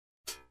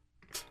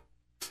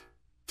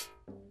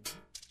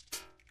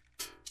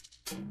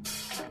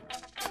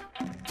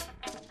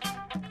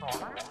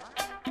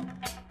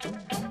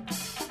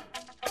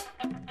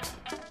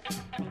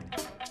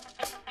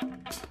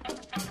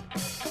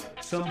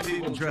Some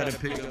people try to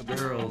pick up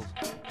girls,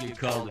 get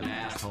called an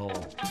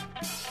asshole.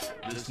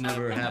 This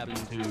never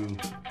happened to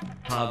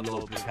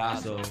Pablo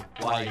Picasso.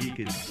 Why, he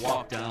could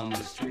walk down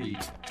the street.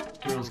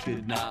 Girls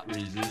could not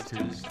resist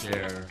his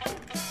stare.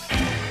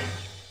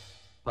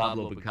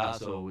 Pablo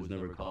Picasso was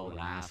never called an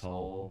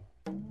asshole.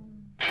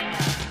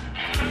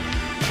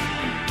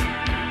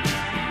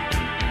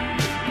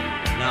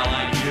 Not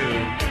like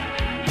you.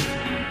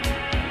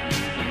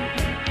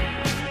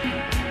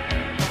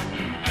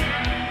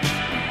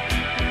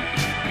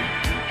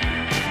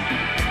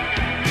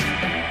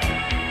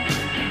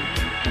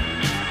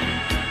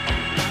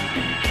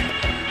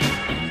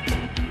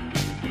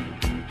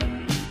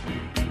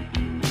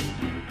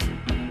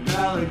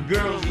 Now the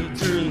girls would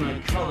turn the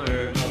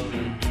color of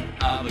an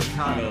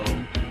avocado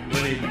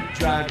when he'd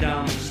drive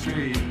down the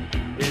street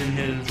in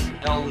his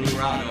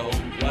Eldorado.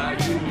 Why,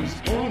 he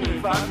was only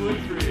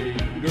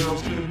 5'3".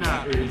 Girls could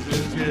not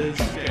resist his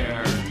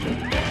stare.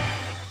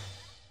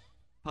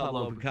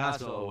 Pablo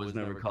Picasso was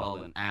never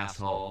called an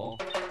asshole.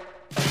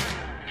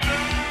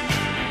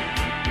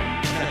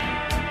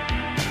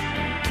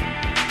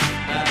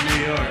 At New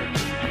York.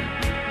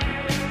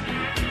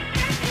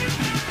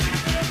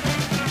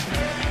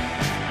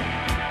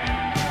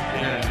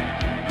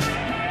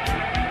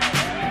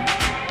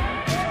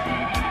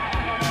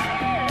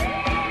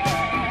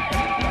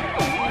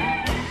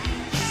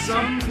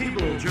 Some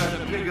people try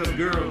to pick up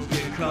girls,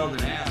 get called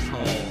an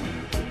asshole.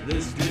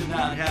 This did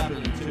not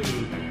happen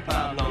to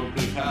Pablo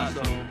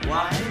Picasso.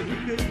 Why? He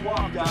could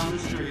walk down the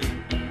street.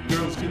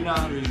 Girls could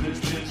not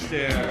resist his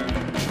stare.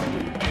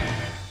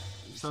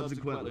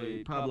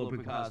 Subsequently, Pablo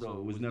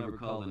Picasso was never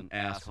called an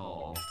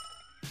asshole.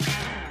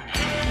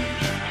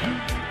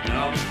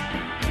 Nope.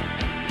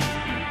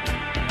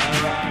 Not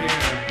around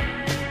here.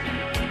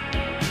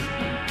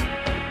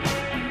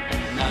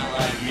 Not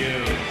like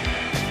you.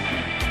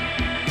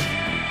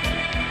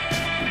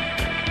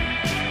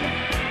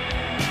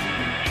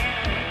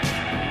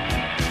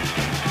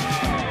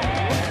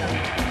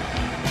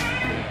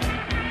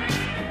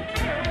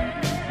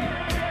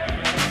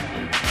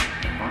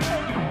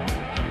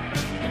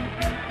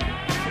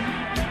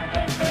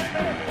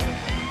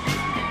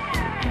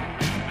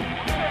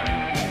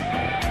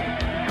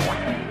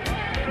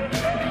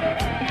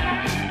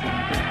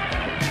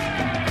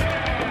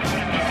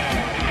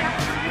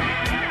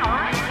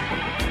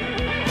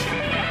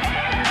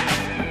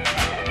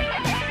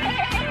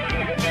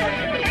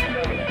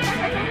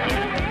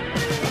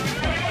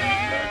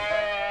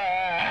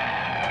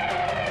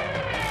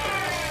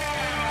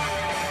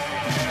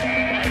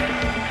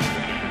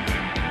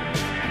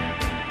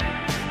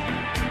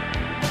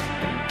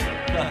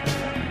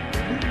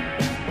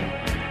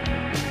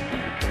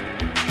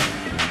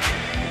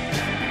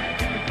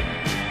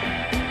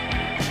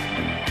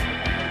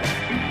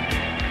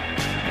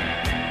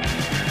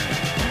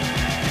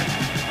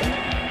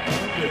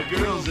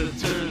 Girls that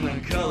turn the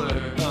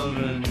color of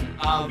an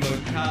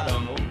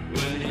avocado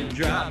when he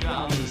drive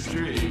down the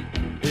street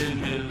in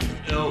his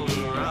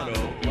Eldorado.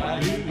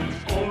 Why, he was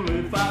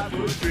only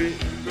 5'3".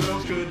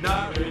 Girls could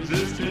not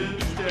resist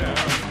his stare.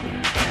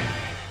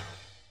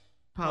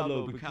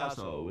 Pablo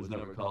Picasso was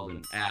never called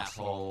an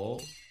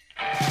asshole.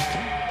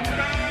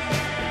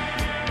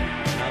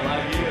 Not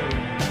like you.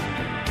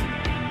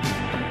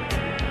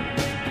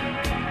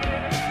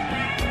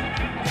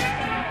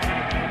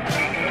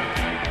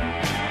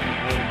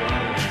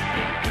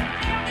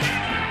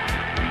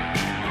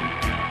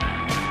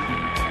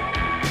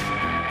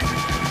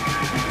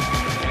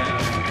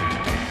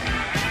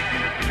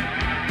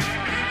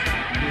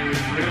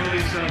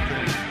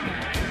 Something.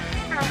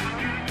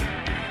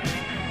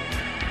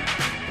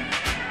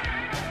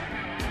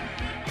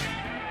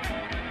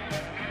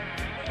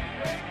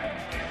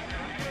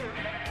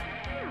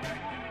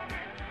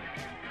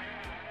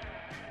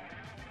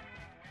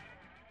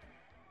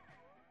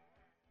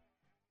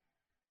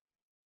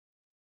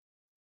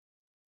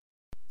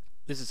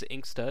 This is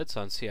Ink Studs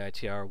on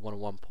CITR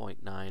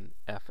 101.9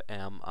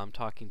 FM. I'm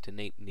talking to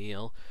Nate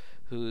Neal,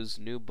 whose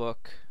new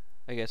book,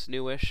 I guess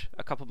newish,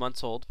 a couple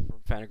months old, from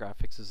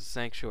Fantagraphics, is A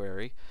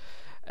Sanctuary,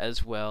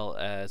 as well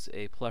as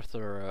a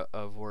plethora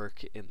of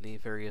work in the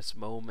various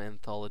MOME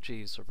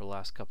anthologies over the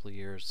last couple of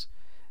years.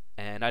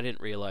 And I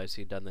didn't realize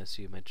he'd done this.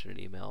 You mentioned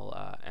an email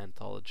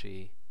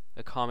anthology,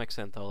 a comics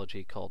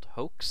anthology called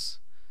Hoax,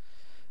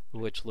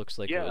 which looks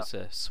like it was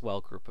a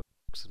swell group of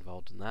folks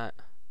involved in that.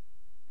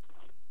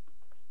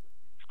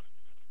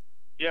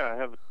 Yeah, I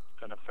have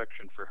an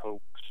affection for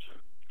Hoax.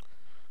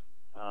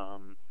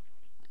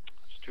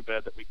 It's too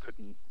bad that we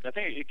couldn't. I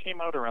think it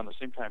came out around the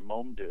same time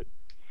MOME did,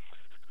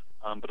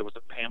 but it was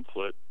a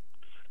pamphlet,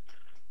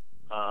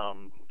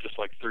 just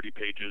like 30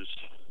 pages,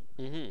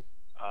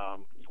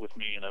 with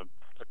me and a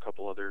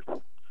couple other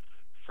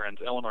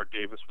friends. Eleanor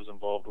Davis was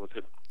involved with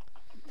it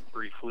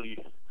briefly.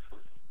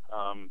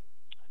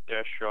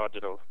 Dash Shaw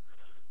did a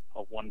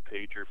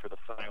one-pager for the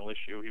final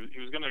issue. He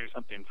was going to do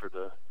something for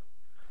the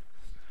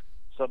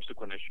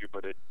subsequent issue,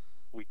 but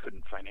we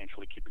couldn't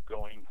financially keep it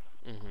going.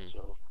 Mm-hmm.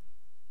 So.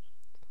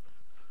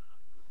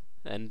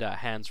 And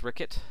Hans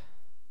Rickett?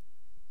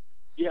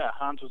 Yeah,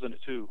 Hans was in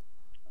it too.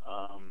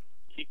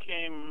 He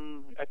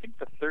came, I think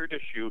the third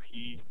issue,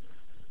 he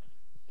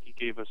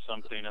gave us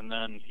something, and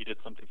then he did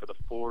something for the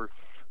fourth.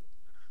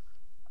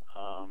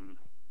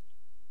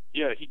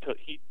 Yeah,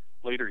 he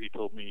later he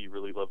told me he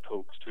really loved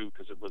Hoax too,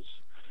 because it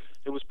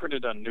was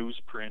printed on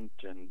newsprint,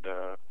 and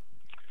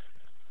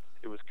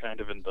it was kind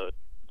of in the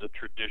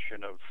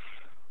tradition of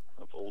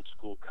old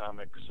school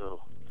comics.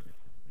 So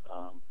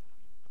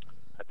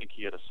I think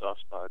he had a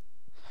soft spot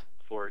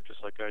for it,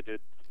 just like I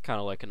did. Kind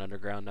of like an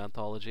underground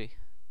anthology.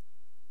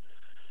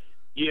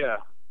 Yeah.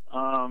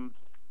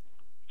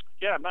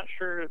 Yeah, I'm not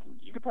sure.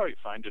 You could probably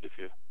find it if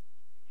you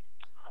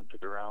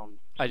hunted around.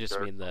 I just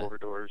dark mean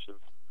corridors of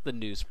the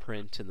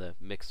newsprint and the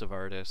mix of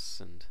artists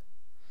and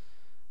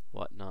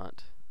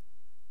whatnot.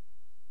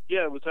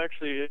 Yeah, it was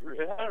actually, it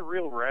had a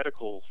real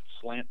radical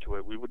slant to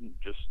it. We wouldn't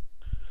just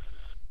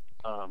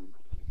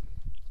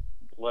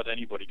let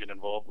anybody get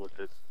involved with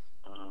it.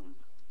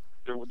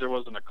 There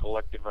wasn't a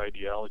collective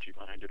ideology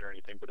behind it or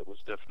anything, but it was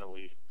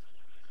definitely,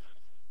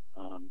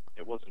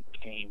 it wasn't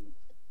tame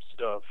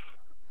stuff.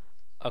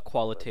 A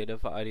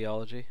qualitative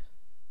ideology?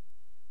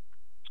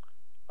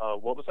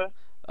 What was that?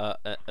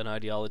 An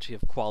ideology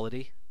of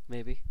quality,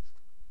 maybe?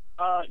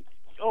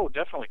 Oh,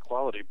 definitely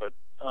quality, but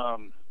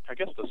I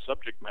guess the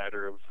subject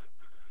matter of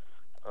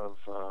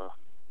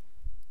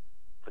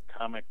the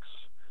comics,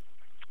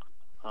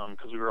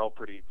 because we were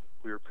pretty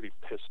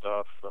pissed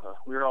off.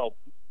 We were all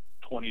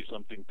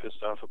 20-something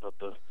pissed off about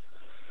the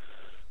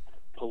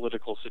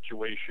political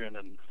situation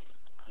and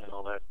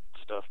all that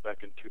stuff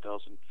back in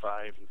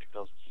 2005 and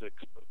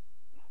 2006. But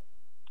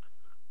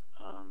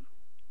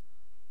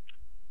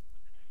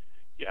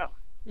yeah.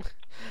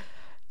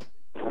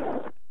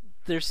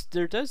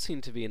 There does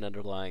seem to be an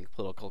underlying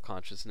political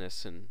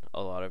consciousness in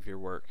a lot of your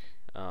work,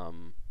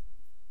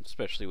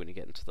 especially when you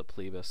get into the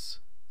plebis.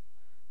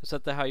 Is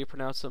that how you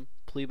pronounce them?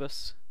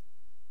 Plebis?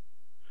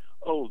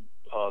 Oh,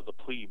 the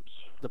plebes.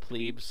 The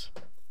plebes.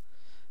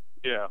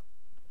 Yeah.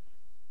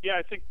 Yeah,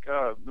 I think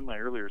in my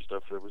earlier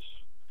stuff there was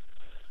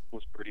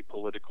pretty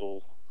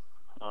political.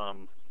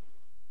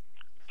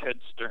 Ted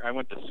Stern. I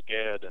went to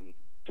SCAD, and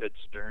Ted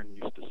Stern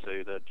used to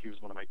say that he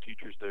was one of my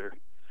teachers there.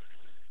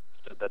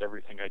 Said that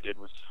everything I did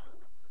was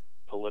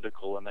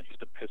political, and that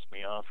used to piss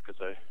me off because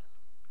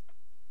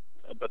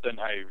But then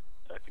I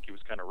think he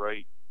was kind of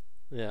right.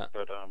 Yeah.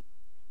 But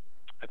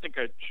I think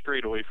I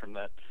strayed away from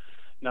that.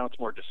 Now it's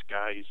more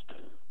disguised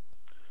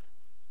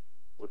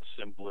with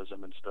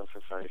symbolism and stuff.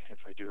 If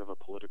I do have a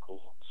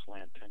political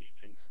slant to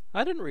anything.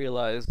 I didn't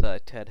realize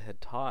Ted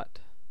had taught.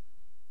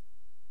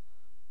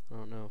 I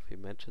don't know if he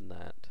mentioned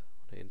that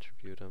when I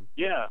interviewed him.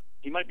 Yeah,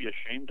 he might be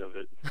ashamed of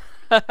it.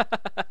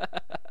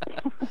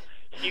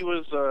 He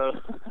was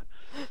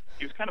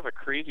kind of a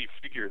crazy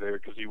figure there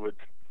because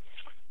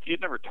he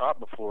had never taught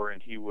before,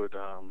 and he would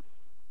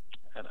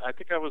and I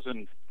think I was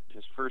in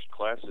his first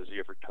classes he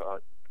ever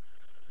taught.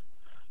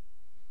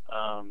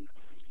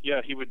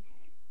 Yeah, he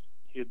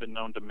had been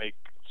known to make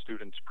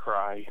students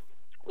cry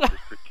with his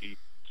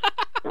critiques,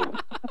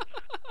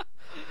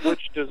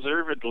 which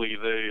deservedly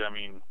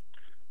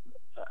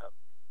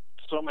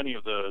so many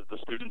of the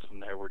students in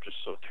there were just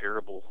so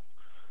terrible.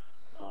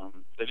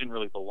 They didn't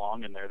really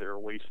belong in there. They were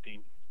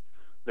wasting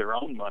their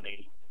own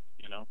money,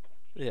 you know.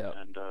 Yeah.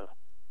 And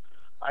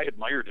I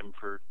admired him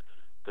for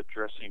the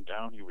dressing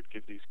down he would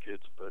give these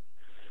kids, but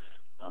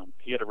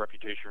he had a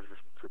reputation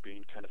for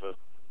being kind of a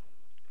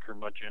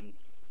curmudgeon.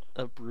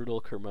 A brutal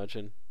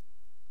curmudgeon.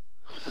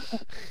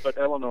 But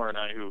Eleanor and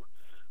I,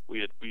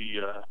 we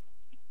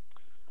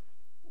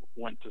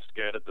went to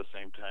SCAD at the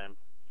same time,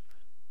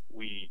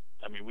 we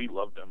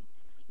loved him.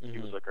 Mm-hmm. He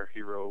was like our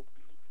hero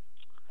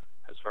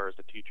as far as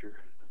the teacher.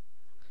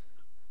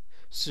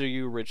 So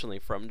you originally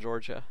from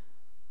Georgia?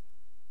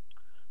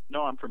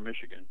 No, I'm from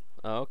Michigan.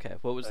 Oh, okay.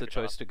 What was the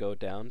choice to go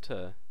down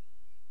to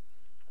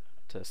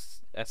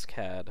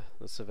SCAD,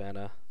 the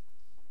Savannah?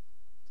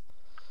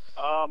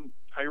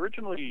 I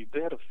originally,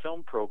 they had a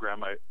film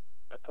program. I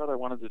thought I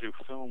wanted to do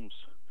films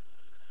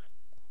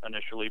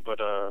initially,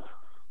 but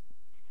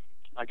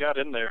I got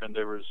in there and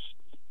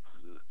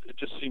it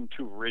just seemed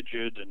too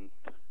rigid and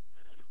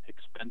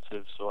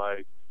expensive, so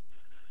I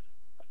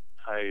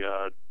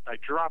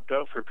dropped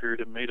out for a period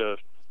and made a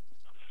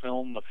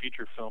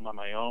feature film on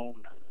my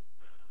own.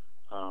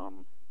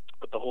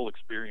 But the whole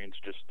experience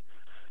just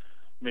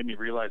made me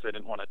realize I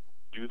didn't want to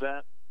do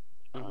that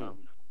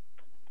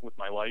with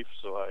my life,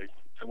 so I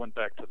went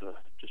back to the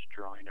just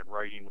drawing and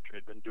writing, which I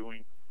had been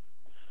doing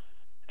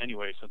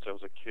anyway since I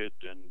was a kid,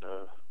 and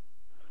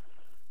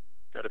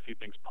got a few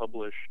things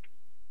published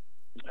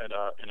in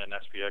an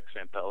SPX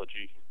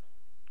anthology,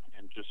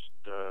 and just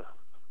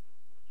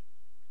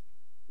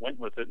went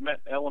with it.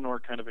 Eleanor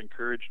kind of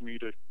encouraged me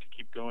to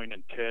keep going,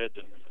 and Ted,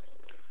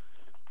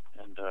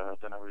 and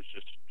then I was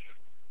just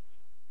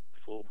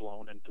full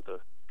blown into the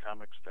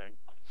comics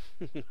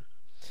thing.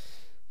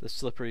 The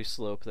slippery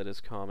slope that is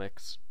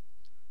comics.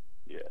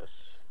 Yes.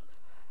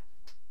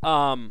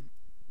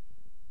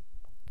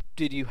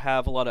 Did you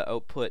have a lot of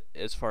output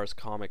as far as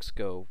comics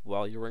go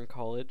while you were in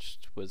college?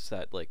 Was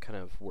that like kind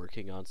of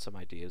working on some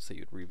ideas that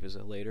you'd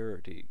revisit later, or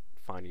do you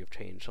find you've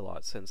changed a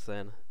lot since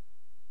then?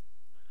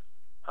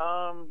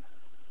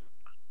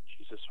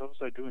 Jesus, what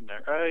was I doing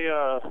there?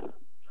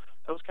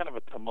 That was kind of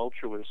a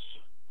tumultuous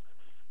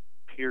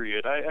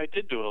period. I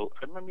did do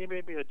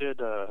maybe I did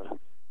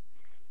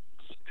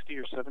 60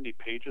 or 70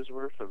 pages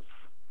worth of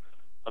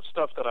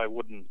stuff that I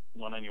wouldn't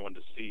want anyone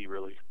to see,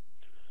 really.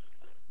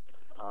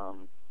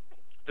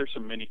 There's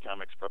some mini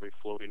comics probably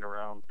floating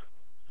around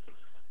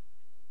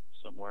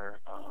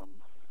somewhere.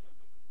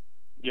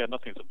 Yeah,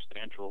 nothing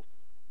substantial.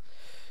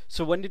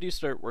 So when did you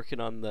start working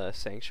on the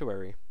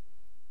Sanctuary?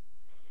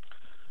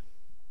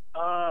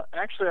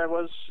 Actually, I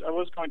was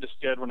going to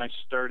SCAD when I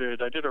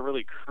started. I did a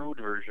really crude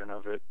version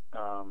of it.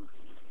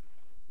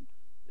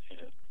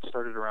 It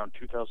started around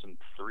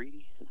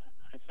 2003,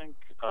 I think.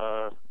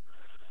 But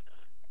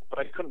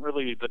I couldn't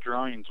really. The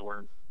drawings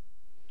weren't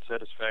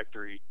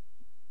satisfactory.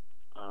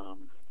 So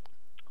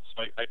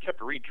I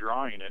kept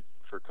redrawing it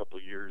for a couple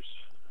of years.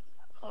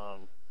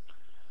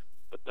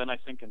 But then I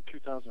think in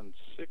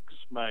 2006,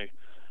 my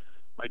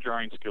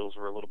drawing skills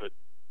were a little bit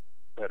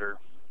better,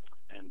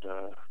 and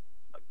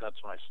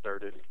that's when I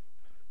started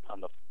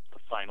on the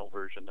final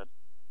version that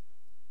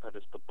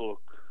is the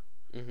book.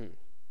 Mm-hmm.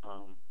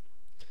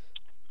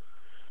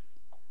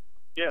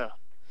 Yeah,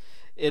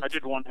 I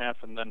did one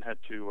half and then had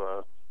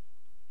to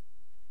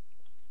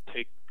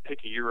take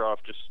a year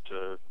off just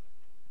to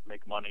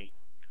make money.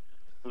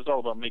 It was all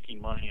about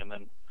making money and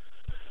then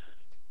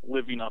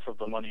living off of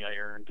the money I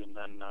earned, and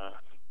then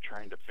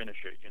trying to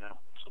finish it.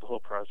 So the whole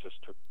process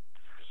took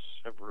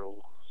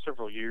several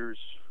years,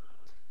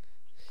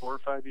 4 or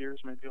 5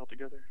 years maybe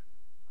altogether.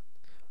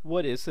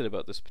 What is it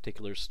about this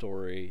particular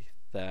story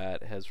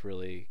that has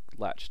really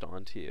latched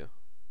onto you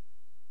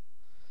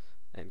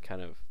and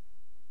kind of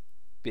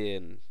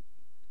been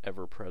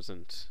ever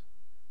present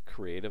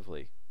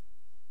creatively?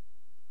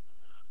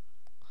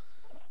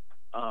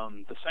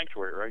 The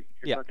Sanctuary, right?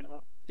 You're talking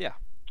about? Yeah.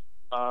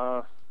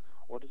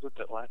 What is it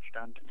that latched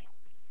onto me?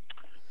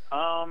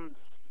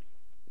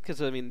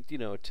 Because I mean,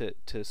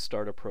 to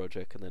start a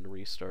project and then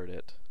restart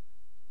it,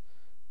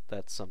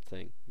 that's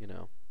something,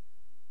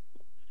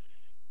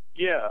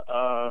 Yeah.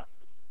 I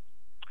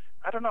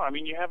don't know. I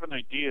mean, you have an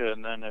idea,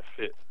 and then if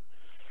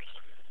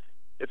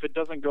it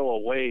doesn't go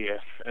away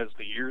as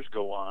the years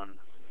go on,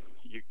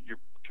 you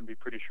can be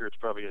pretty sure it's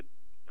probably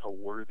a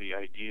worthy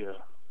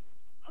idea.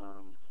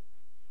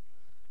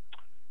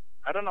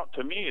 I don't know.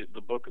 To me, the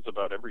book is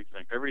about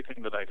everything.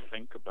 Everything that I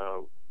think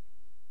about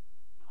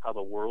how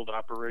the world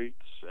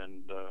operates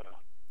and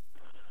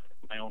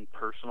my own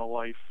personal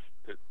life,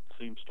 it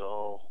seems to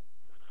all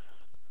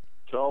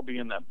be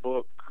in that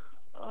book.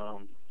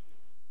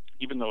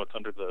 Even though it's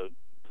under the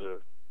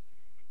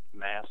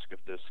mask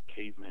of this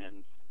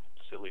caveman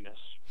silliness.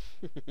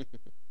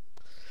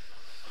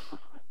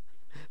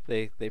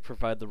 They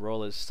provide the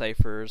role as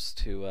ciphers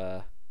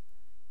to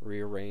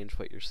rearrange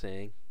what you're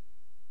saying.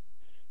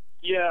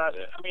 Yeah,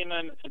 I mean,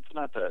 and it's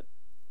not that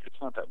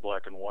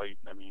black and white.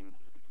 I mean,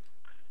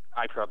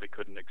 I probably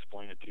couldn't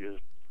explain it to you.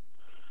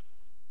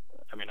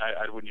 I mean,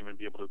 I wouldn't even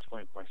be able to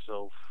explain it to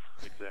myself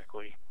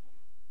exactly.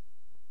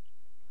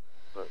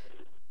 But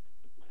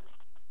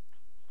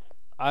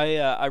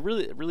I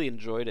really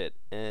enjoyed it,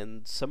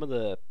 and some of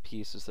the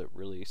pieces that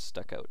really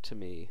stuck out to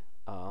me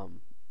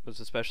was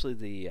especially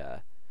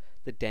the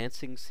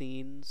dancing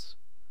scenes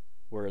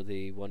where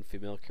the one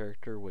female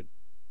character would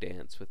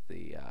dance with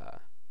the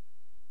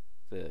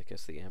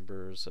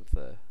embers of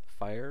the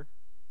fire.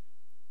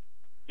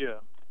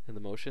 Yeah. And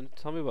the motion.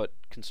 Tell me about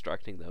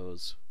constructing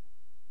those.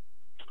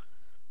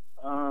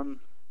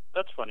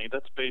 That's funny.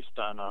 That's based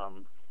on a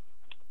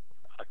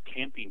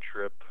camping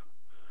trip.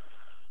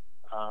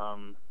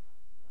 I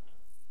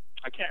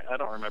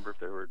don't remember if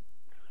there were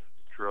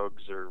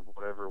drugs or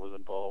whatever was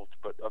involved,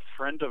 but a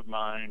friend of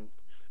mine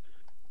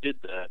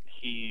did that.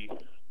 He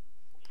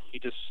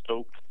just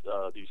stoked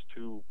these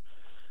two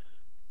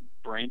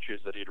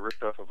branches that he'd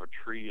ripped off of a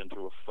tree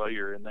into a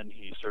fire, and then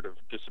he sort of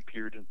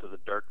disappeared into the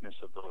darkness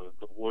of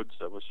the woods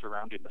that was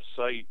surrounding the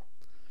site,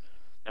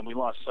 and we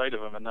lost sight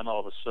of him, and then all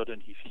of a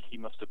sudden he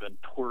must have been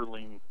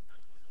twirling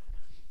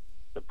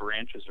the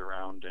branches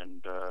around,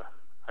 and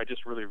I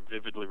just really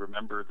vividly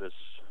remember the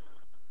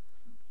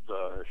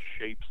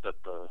shapes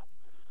that the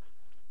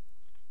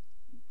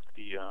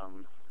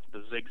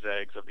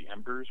zigzags of the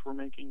embers were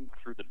making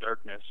through the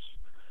darkness,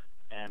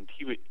 and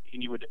he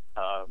would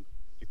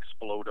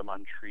explode them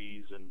on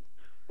trees, and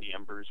the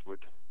embers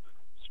would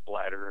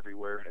splatter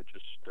everywhere, and it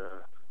just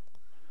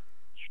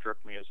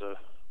struck me as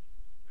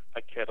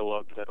I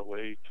cataloged that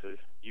away to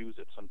use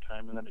it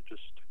sometime, and then it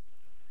just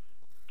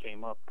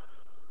came up.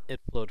 It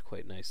flowed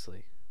quite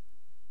nicely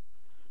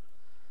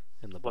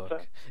in the book.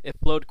 What's that? It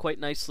flowed quite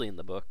nicely in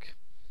the book.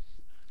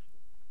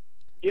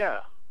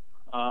 Yeah.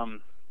 I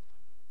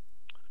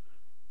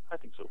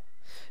think so.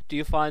 Do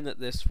you find that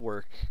this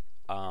work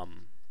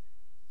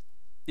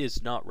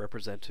is not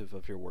representative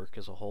of your work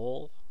as a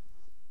whole?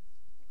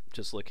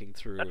 just looking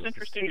through. That's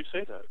interesting you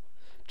say that.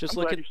 Just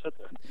I'm looking. glad you said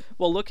that.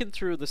 Well, looking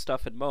through the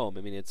stuff in Mome,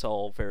 I mean, it's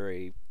all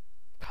very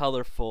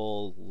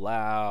colorful,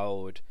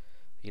 loud.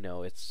 You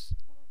know,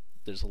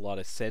 there's a lot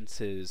of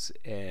senses,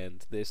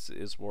 and this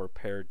is more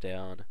pared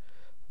down,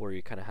 where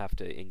you kind of have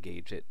to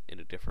engage it in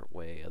a different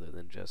way other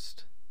than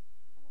just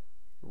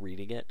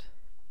reading it.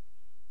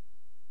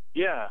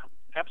 Yeah,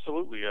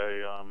 absolutely.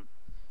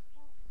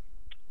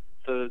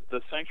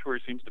 The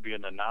Sanctuary seems to be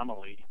an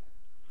anomaly,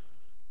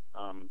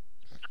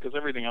 because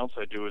everything else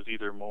I do is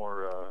either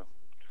more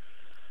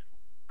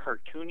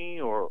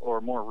cartoony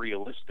or more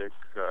realistic,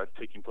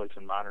 taking place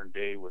in modern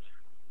day with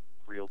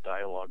real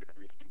dialogue and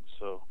everything.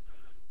 So,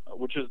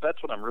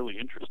 that's what I'm really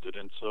interested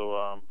in. So,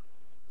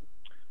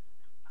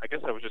 I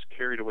guess I was just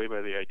carried away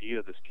by the idea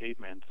of this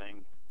caveman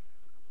thing.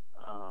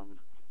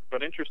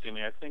 But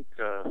interestingly, I think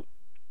the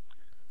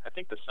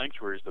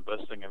Sanctuary is the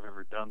best thing I've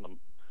ever done.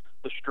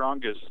 The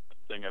strongest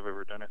thing I've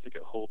ever done. I think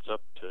it holds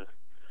up to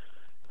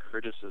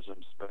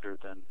criticisms better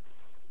than.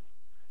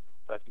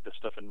 I think the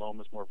stuff in Mome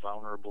is more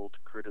vulnerable to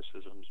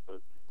criticisms,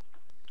 but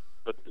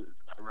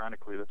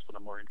ironically, that's what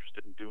I'm more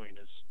interested in doing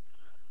is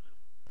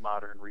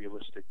modern,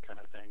 realistic kind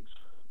of things.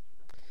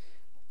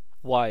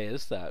 Why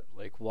is that?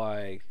 Like,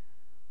 why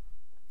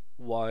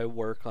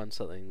work on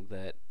something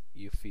that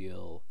you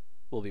feel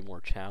will be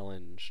more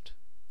challenged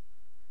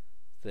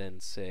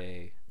than,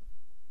 say,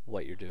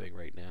 what you're doing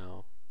right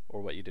now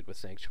or what you did with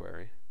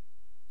Sanctuary?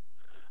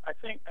 I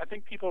think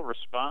people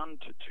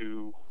respond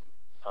to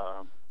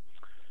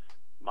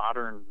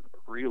modern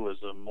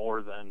realism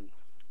more than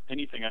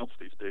anything else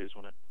these days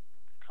when it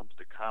comes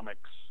to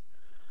comics.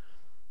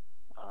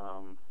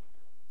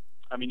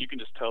 I mean, you can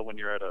just tell when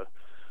you're at a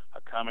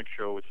comic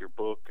show with your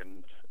book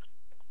and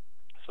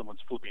someone's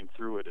flipping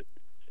through it. It's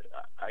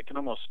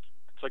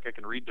like I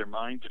can read their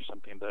minds or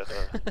something.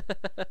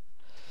 That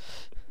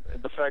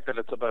the fact that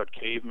it's about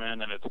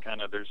cavemen and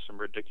there's some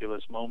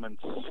ridiculous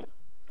moments.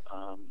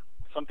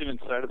 Something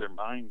inside of their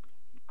mind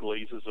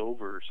glazes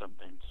over or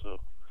something. So,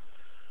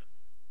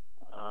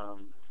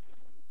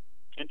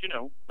 and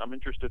I'm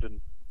interested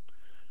in.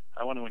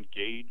 I want to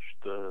engage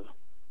the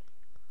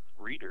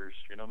readers.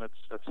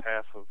 That's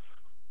half of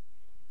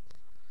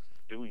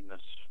doing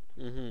this.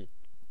 Mm-hmm.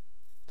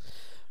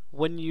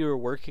 When you were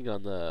working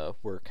on the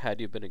work,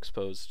 had you been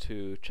exposed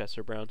to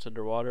Chester Brown's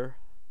Underwater?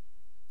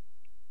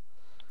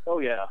 Oh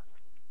yeah.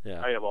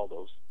 Yeah. I have all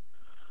those.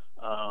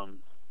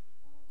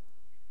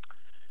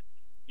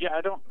 Yeah,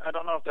 I don't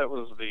know if that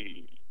was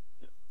the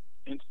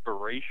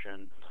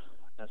inspiration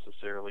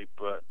necessarily,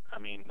 but I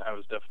mean, I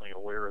was definitely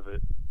aware of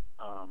it.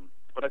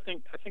 But I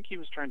think he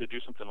was trying to do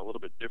something a little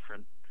bit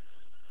different.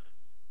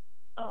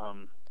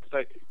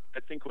 Because I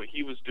think what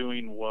he was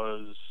doing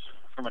was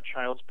from a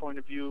child's point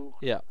of view.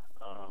 Yeah.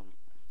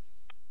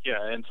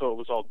 Yeah, and so it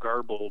was all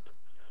garbled,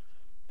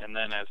 and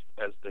then as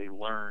they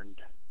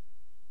learned,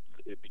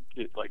 it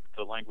like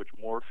the language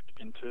morphed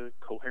into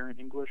coherent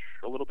English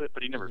a little bit,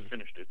 but he never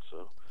finished it.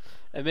 So,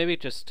 and maybe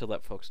just to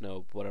let folks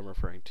know what I'm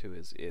referring to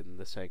is in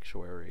the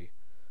Sanctuary,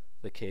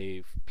 the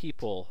cave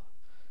people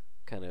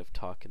kind of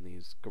talk in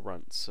these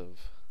grunts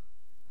of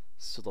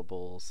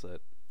syllables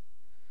that.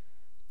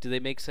 Do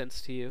they make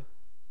sense to you?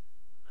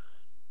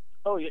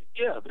 Oh yeah.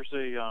 There's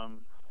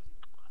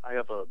I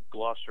have a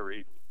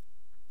glossary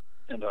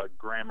and a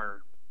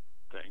grammar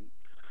thing.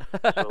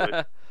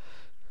 So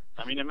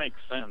it makes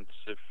sense.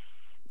 If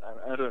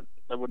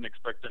I wouldn't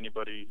expect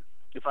anybody.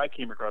 If I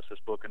came across this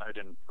book and I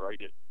didn't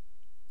write it,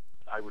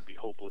 I would be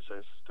hopeless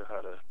as to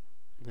how to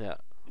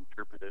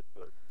interpret it.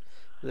 But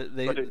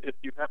if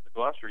you have the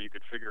glossary, you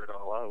could figure it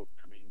all out.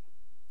 I mean,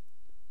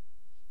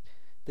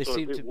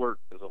 it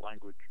works as a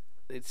language.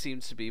 It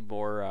seems to be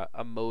more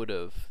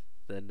emotive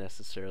than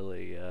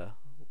necessarily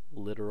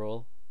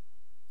literal,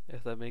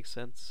 if that makes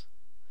sense.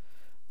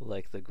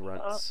 Like the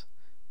grunts,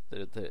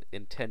 the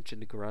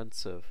intentioned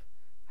grunts of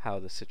how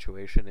the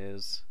situation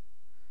is.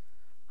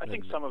 I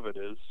think some of it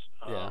is.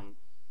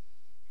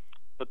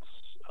 But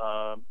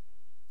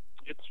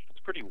it's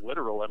pretty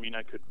literal. I mean,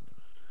 I could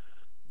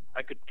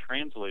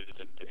translate it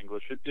into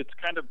English. It's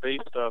kind of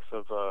based off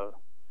of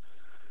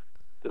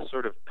this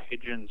sort of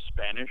pidgin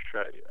Spanish.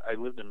 I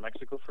lived in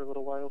Mexico for a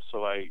little while,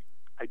 so I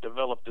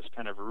developed this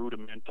kind of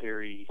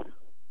rudimentary,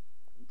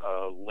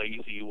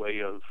 lazy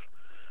way of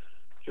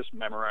just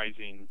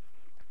memorizing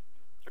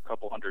a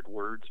couple hundred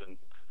words and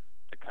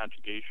the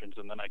conjugations,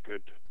 and then I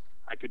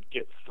could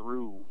get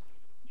through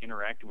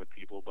interacting with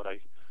people, but I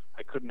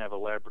couldn't have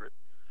elaborate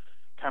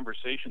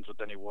conversations with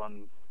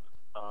anyone.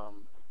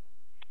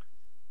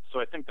 So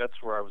I think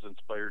that's where I was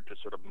inspired to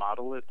sort of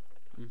model it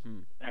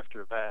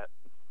after that.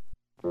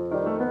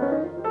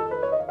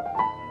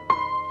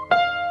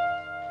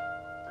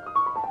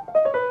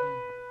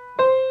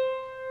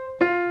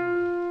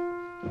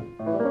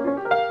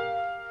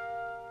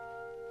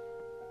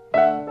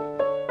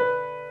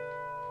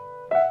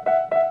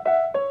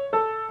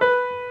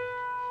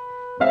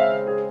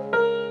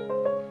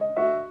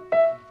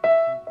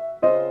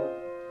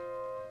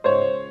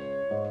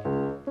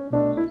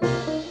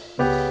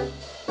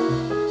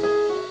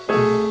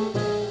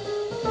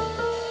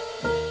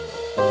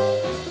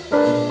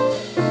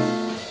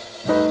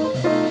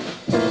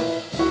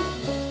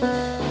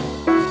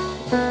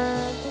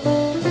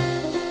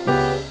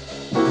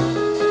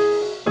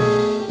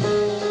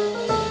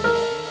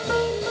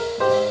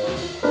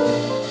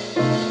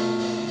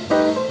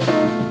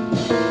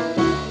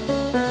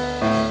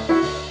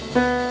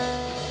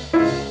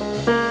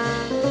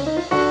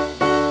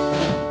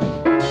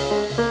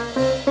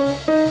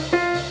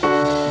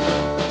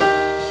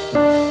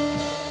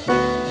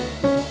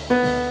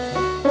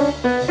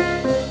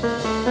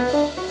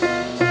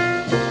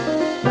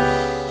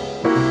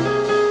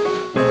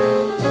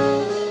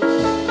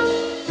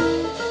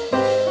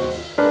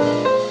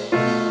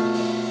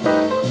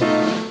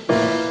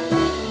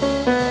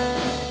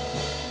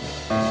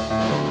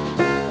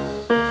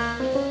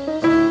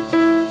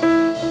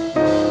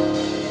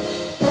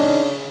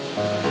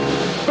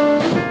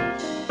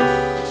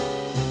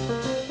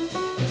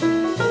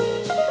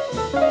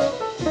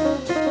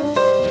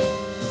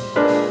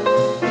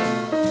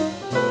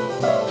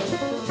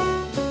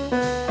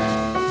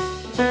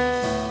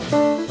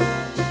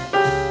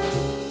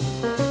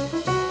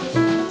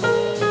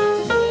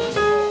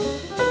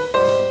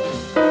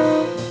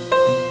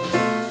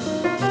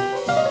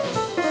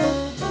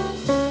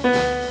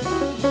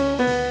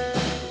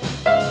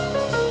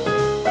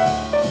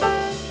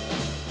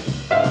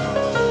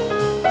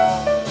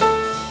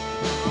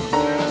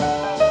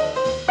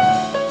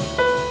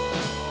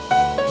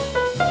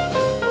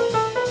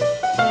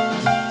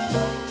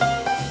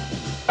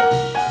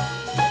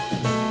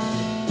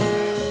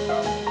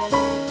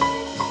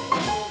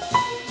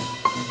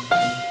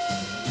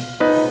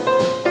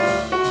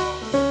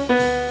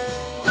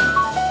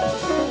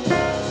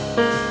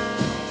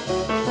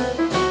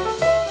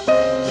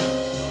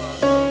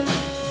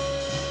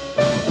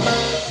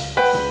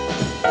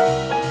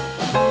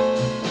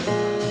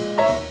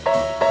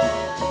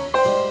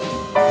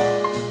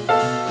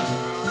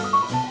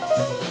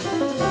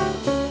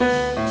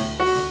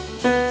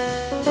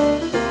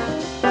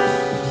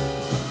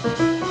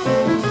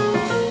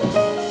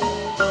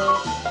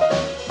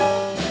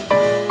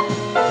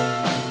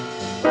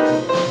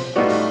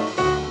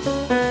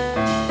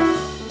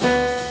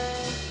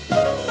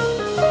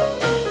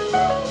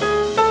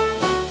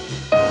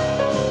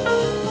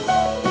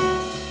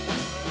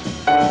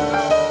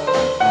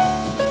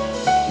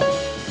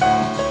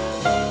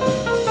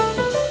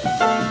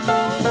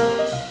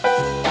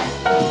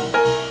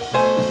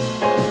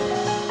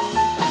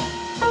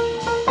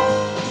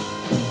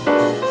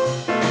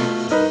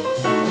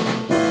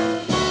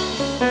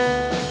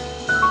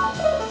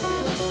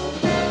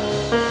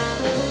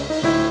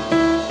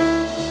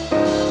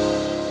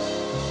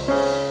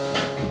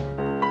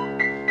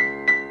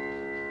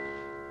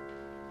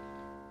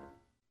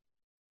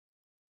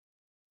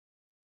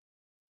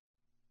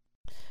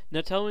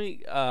 Now tell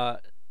me,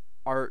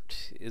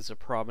 art is a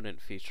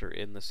prominent feature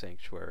in the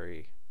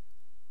sanctuary,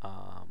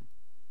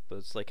 but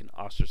it's like an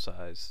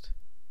ostracized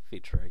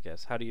feature, I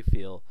guess. How do you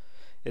feel?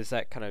 Is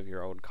that kind of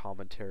your own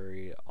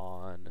commentary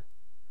on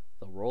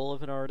the role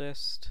of an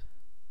artist,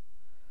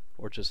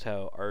 or just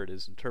how art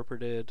is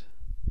interpreted?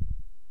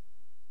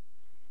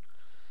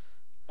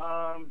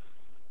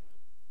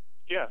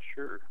 Yeah,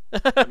 sure.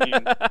 I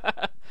mean,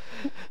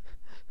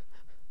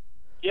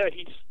 yeah,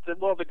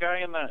 the guy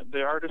in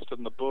the artist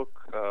in the book.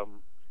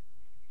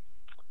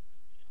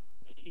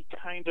 He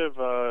kind of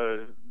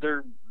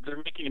they're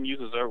making him use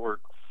his artwork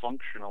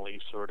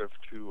functionally, sort of,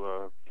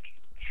 to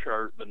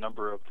chart the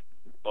number of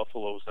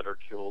buffaloes that are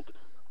killed.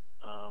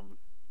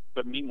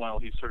 But meanwhile,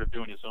 he's sort of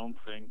doing his own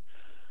thing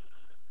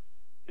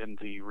in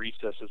the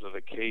recesses of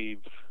the cave.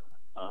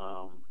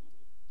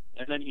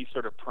 And then he's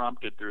sort of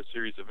prompted through a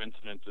series of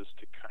incidences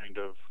to kind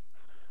of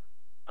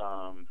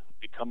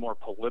become more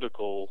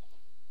political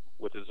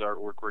with his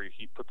artwork, where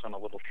he puts on a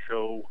little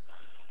show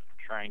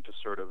trying to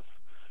sort of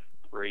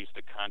raise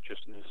the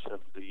consciousness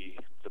of the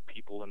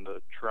people in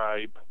the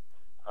tribe,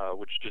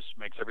 which just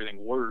makes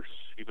everything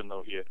worse, even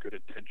though he had good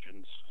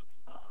intentions.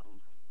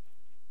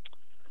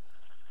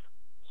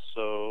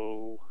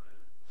 So,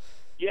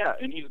 yeah,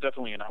 and he's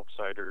definitely an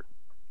outsider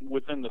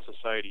within the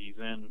society he's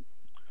in.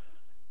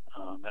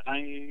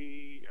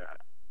 And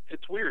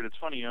it's weird. It's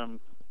funny.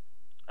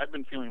 I've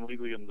been feeling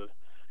lately in the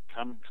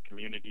comics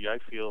community, I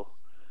feel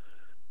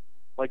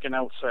like an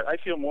outsider. I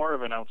feel more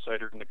of an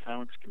outsider in the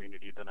comics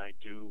community than I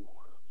do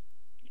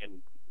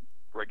in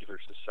regular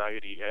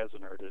society as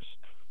an artist.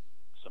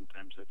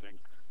 Sometimes I think,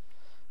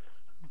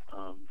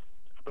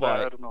 but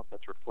I don't know if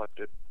that's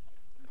reflected.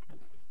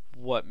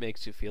 What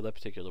makes you feel that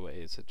particular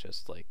way? Is it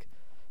just like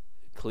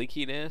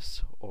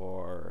cliqueiness,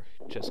 or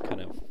just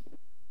kind of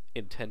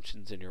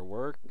intentions in your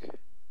work?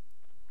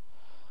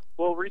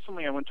 Well,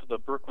 recently I went to the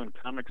Brooklyn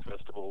Comics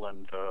Festival,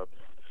 and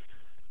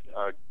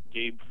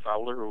Gabe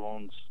Fowler, who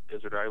owns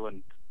Desert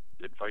Island,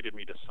 invited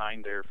me to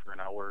sign there for an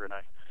hour,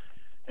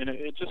 and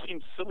it just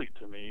seems silly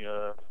to me.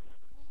 I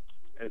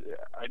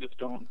just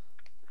don't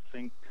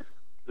think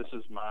this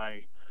is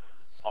my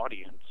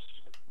audience,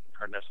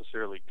 are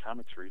necessarily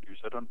comics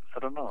readers. I don't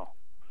know.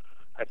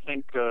 I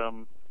think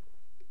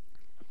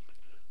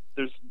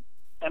there's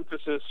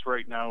emphasis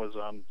right now is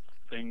on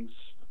things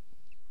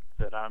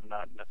that I'm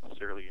not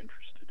necessarily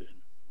interested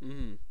in.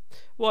 Mm-hmm.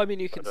 Well, I mean,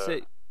 you can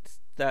say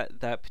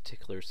that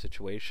particular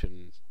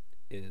situation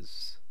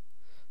is,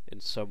 in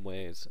some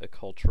ways, a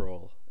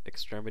cultural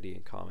extremity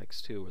in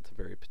comics too, with a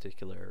very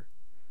particular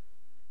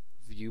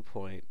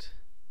viewpoint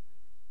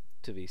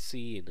to be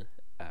seen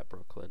at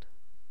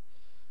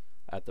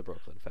the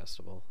Brooklyn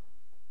Festival.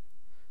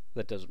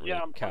 That doesn't really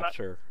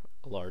capture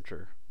a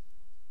larger.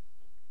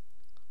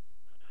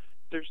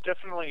 There's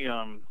definitely,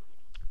 I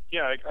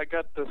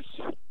got this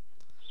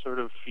sort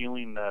of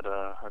feeling that,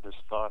 or this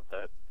thought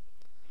that,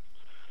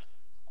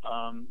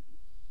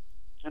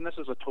 and this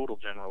is a total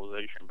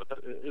generalization, but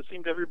it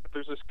seemed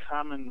there's this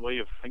common way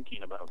of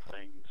thinking about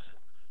things,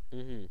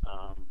 mm-hmm.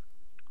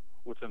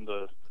 Within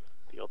the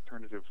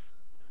alternative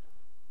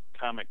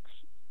comics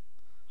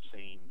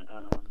scene.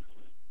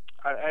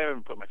 I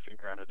haven't put my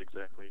finger on it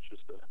exactly. It's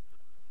just a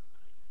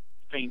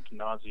faint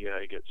nausea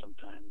I get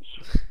sometimes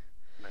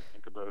when I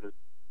think about it.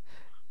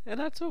 And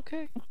that's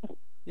okay.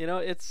 You know,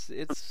 I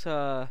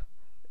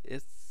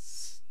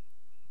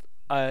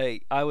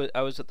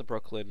was at the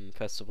Brooklyn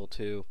Festival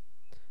too.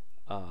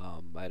 I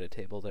had a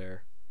table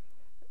there,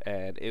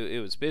 and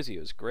it was busy. It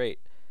was great,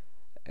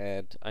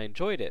 and I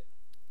enjoyed it.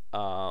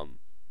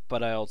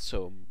 But I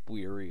also am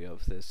weary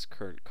of this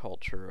current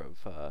culture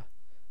of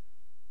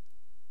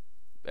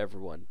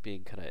everyone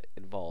being kind of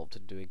involved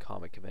in doing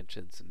comic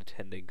conventions and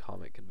attending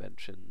comic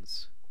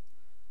conventions.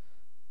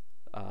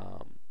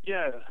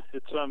 Yeah,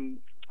 it's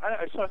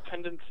I saw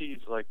tendencies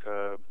like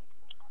the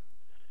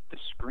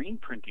screen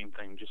printing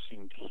thing just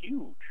seemed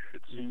huge.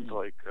 It seemed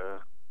like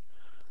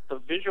the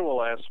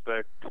visual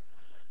aspect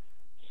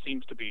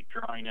seems to be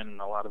drawing in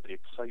a lot of the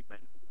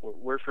excitement.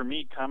 Where for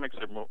me, comics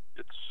are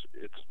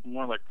it's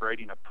more like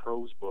writing a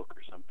prose book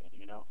or something,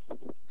 you know?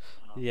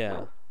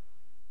 Yeah.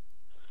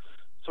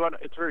 So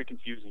it's very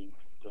confusing.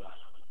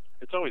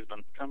 It's always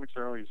been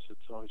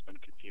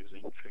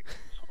confusing figuring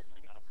this whole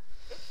thing out.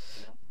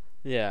 You know?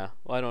 Yeah.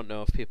 Well, I don't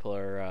know if people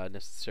are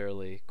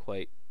necessarily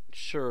quite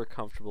sure or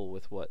comfortable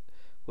with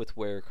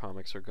where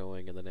comics are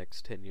going in the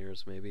next 10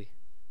 years, maybe.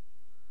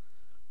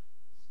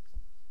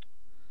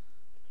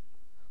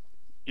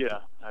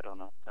 Yeah, I don't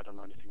know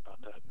anything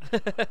about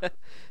that.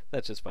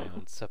 That's just my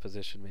own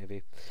supposition,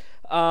 maybe.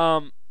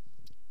 So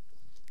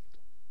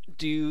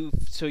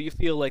you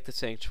feel like the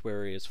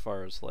Sanctuary, as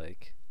far as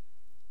like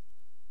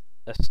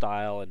a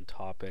style and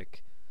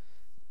topic,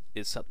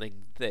 is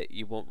something that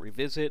you won't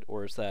revisit,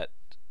 or is that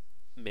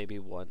maybe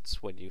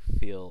once when you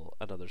feel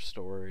another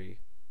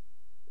story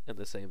in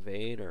the same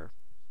vein, or?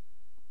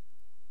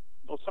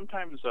 Well,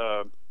 sometimes,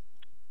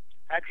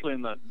 actually,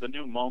 in the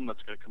new MOM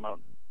that's going to come out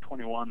in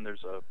 21,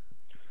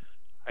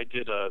 I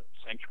did a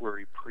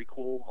Sanctuary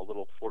prequel, a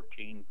little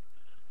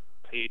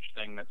 14-page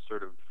thing that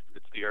sort of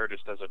it's the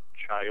artist as a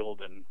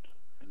child and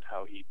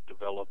how he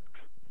developed.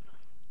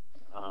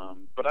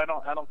 But I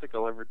don't think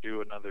I'll ever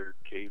do another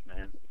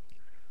caveman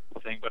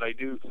thing. But I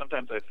do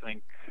sometimes. I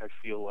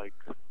feel like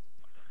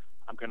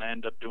I'm going to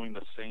end up doing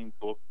the same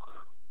book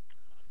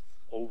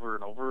over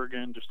and over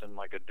again, just in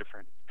like a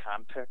different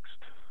context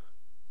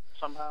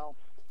somehow.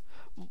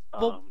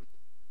 Well,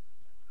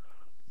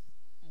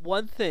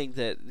 one thing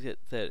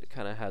that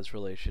kind of has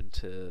relation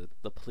to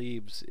the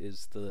plebes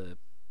is the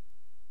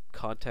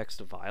context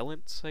of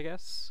violence, I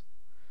guess.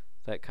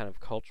 That kind of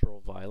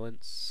cultural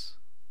violence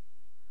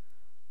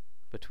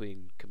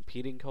between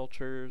competing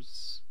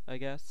cultures, I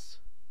guess.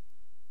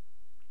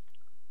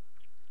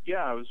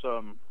 Yeah, I was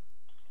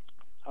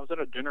at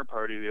a dinner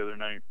party the other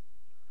night,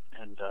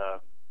 and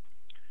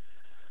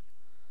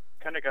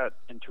kind of got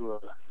into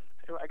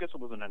I guess it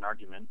wasn't an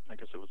argument, I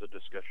guess it was a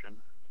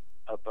discussion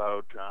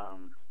about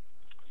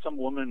some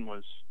woman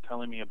was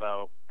telling me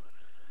about,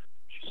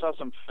 she saw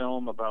some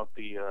film about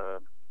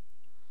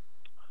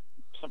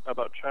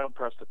about child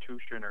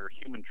prostitution or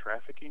human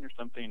trafficking or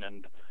something,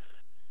 and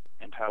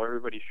how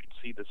everybody should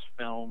see this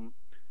film.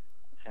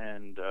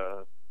 And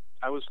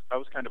I was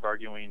kind of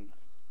arguing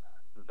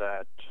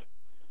that,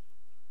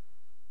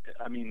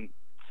 I mean,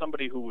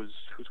 somebody who's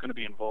going to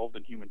be involved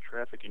in human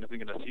trafficking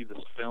isn't going to see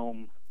this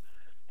film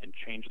and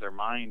change their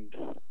mind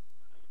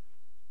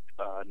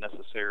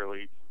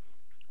necessarily.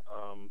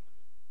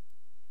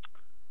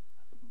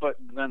 But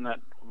then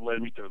that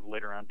led me to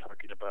later on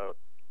talking about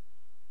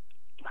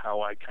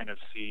how I kind of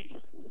see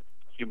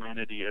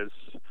humanity as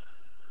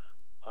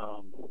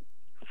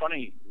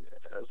funny.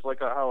 It's like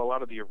how a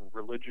lot of the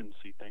religions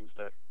see things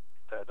that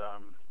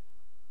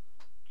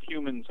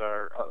humans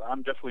are.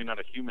 I'm definitely not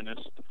a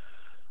humanist.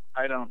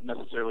 I don't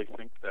necessarily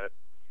think that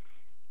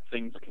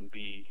things can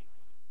be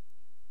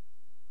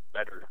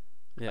better.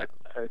 Yeah.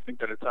 I think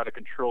that it's out of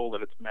control,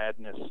 that it's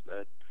madness,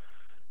 that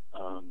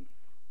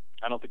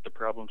I don't think the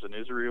problems in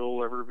Israel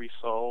will ever be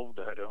solved.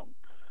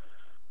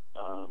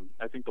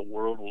 I think the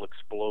world will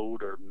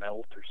explode or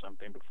melt or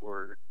something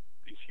before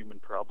these human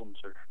problems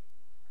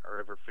are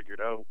ever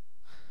figured out.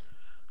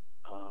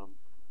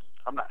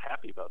 I'm not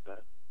happy about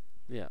that.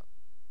 Yeah.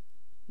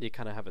 You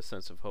kind of have a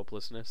sense of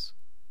hopelessness.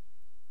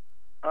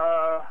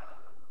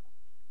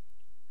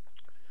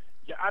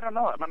 Yeah, I don't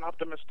know. I'm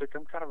optimistic.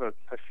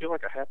 I feel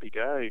like a happy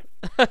guy.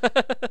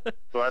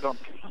 So I don't,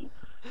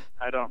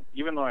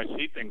 even though I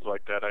see things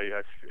like that,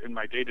 in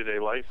my day-to-day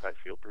life, I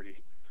feel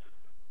pretty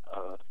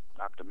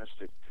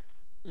optimistic.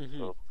 Mm-hmm.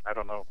 So I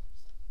don't know.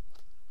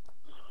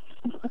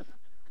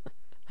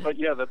 But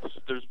yeah,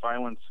 there's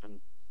violence and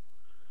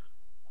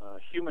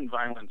human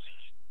violence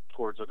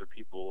towards other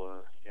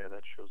people. Yeah,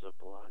 that shows up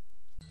a lot.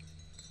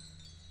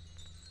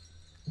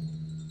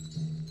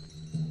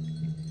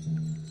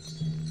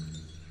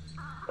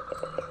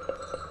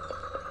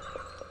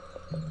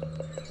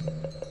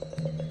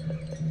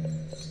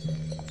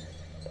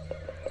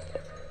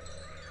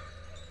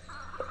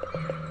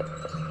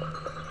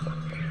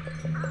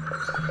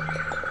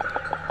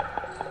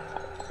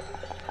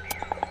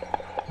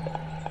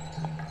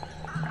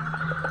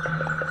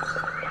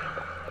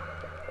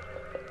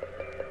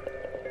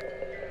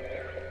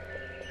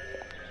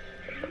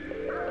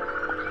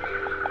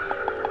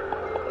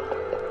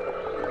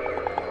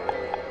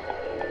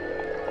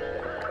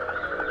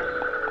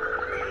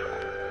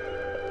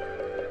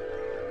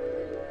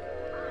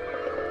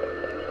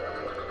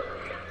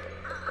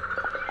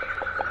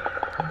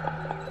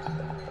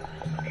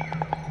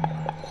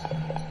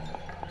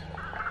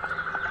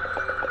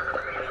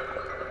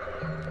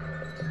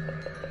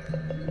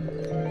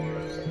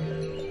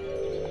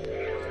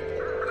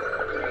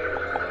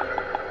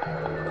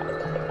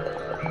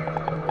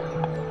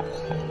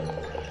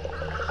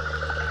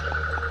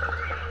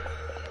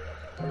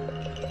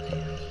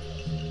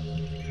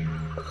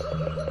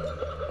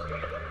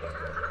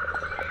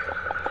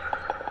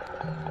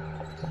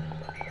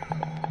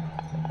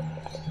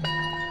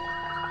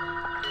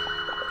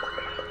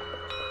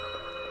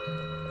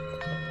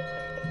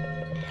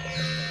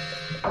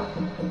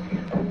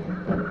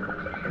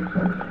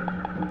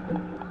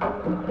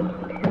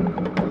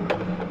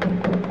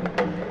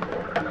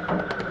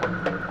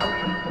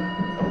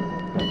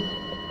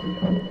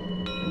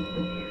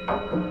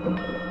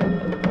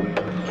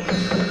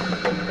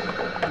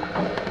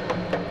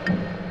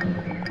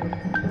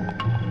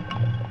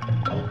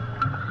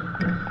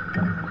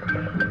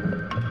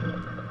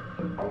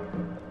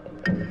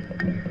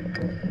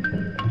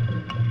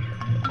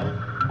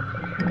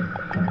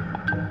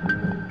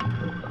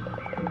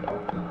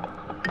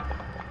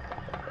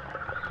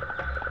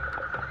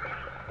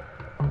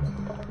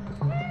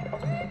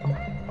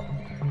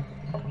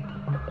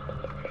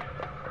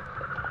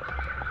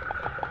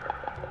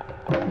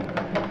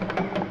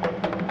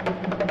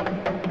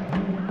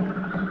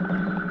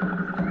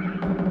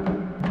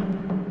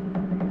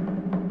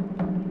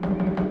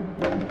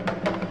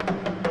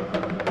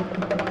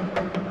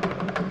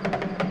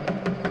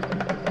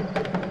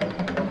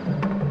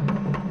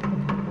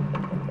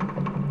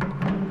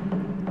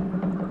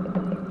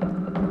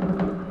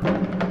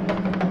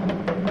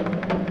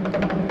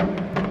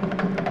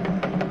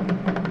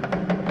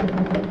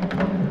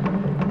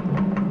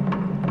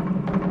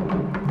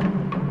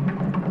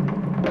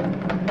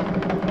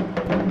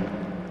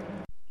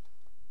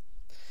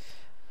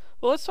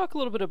 let's talk a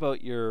little bit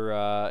about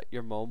your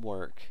Mome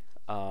work,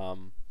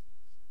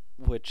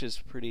 which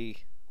is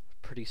pretty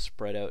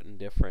spread out and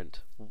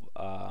different.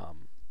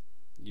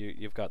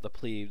 You've got the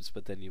plebes,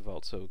 but then you've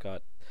also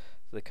got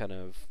the kind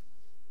of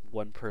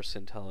one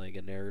person telling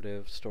a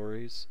narrative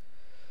stories.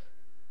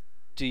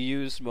 Do you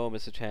use Mome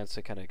as a chance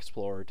to kind of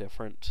explore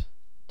different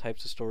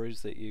types of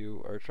stories that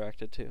you are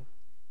attracted to?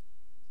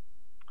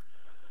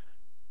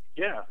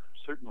 Yeah,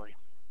 certainly.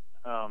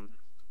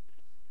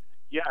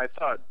 Yeah, I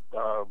thought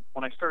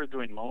when I started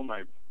doing Mome,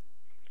 I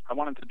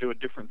wanted to do a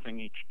different thing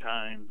each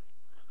time.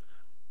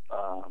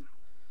 I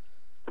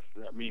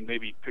mean,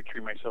 maybe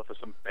picturing myself as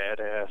some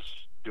badass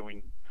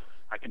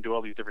I can do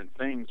all these different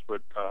things,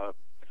 but I'm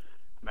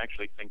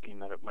actually thinking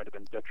that it might have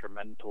been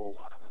detrimental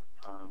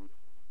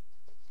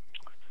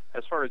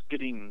as far as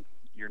getting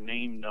your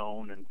name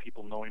known and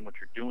people knowing what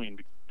you're doing,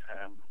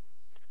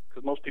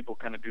 because most people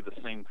kind of do the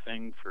same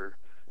thing for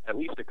at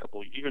least a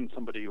couple. Even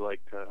somebody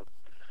like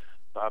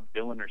Bob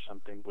Dylan or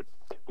something would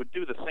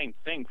do the same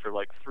thing for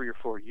like 3 or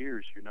 4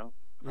 years,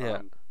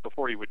 Yeah.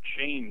 Before he would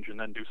change and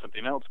then do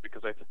something else,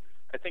 because I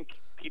think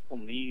people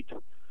need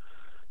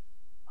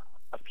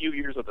a few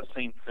years of the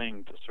same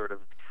thing to sort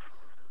of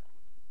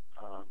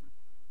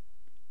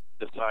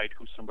decide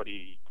who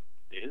somebody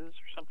is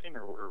or something,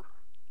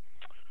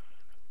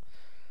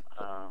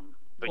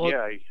 but well,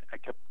 yeah, I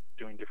kept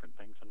doing different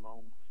things in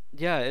Mome.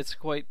 Yeah, it's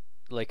quite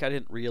like I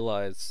didn't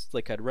realize,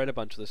 like I'd read a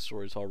bunch of the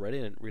stories already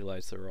and didn't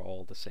realize they were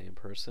all the same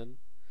person.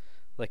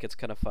 Like it's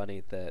kind of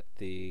funny that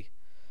the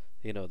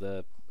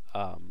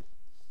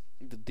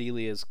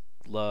Delia's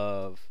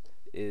Love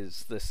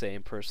is the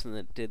same person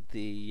that did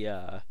the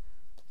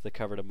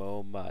cover to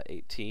Mome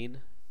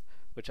 18,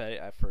 which I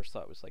at first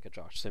thought was like a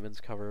Josh Simmons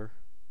cover.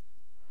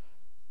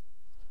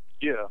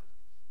 Yeah.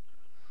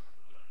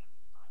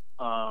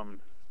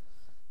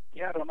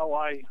 Yeah, I don't know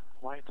why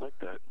it's like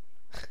that.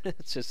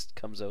 It just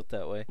comes out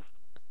that way.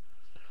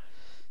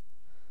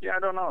 Yeah, I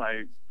don't know.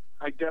 I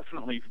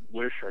definitely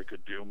wish I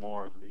could do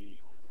more of the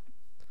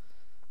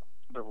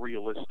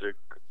realistic,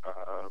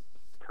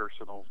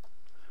 personal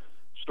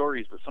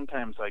stories, but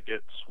sometimes I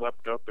get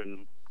swept up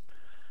in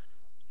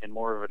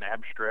more of an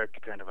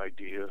abstract kind of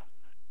idea,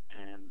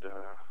 and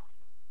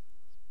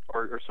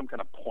or some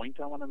kind of point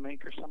I want to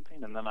make or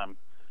something, and then I'm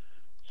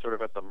sort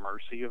of at the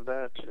mercy of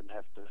that and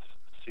have to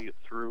see it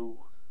through.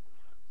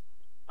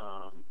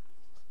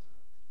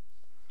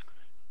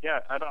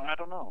 Yeah, I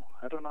don't know.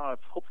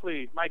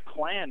 Hopefully, my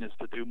plan is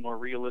to do more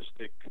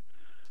realistic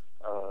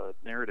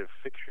narrative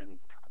fiction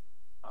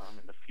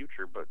in the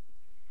future. But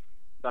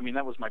I mean,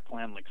 that was my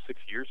plan like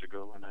 6 years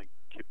ago, and I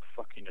keep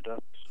fucking it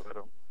up. So I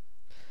don't.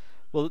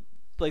 Well,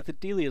 like the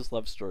Delia's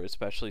Love story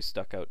especially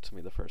stuck out to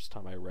me the first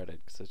time I read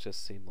it, because it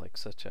just seemed like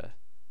such a.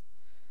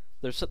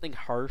 There's something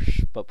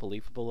harsh but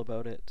believable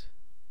about it,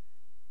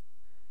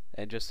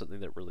 and just something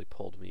that really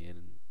pulled me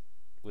in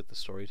with the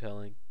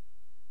storytelling.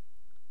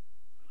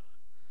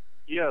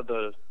 Yeah,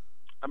 I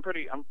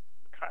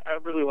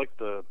really like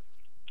the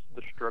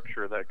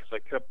structure of that, because I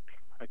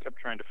kept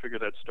trying to figure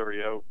that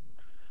story out.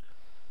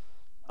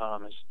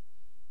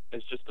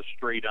 It's just a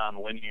straight on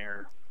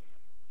linear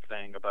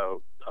thing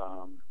about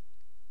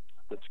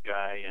this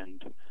guy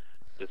and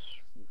this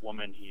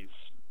woman he's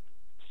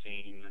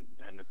seen,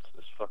 and it's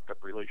this fucked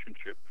up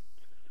relationship.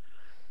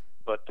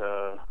 But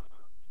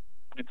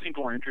it seemed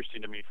more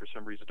interesting to me for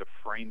some reason to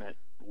frame it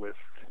with,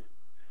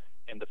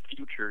 in the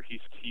future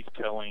he's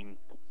telling,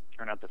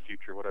 or not the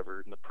future,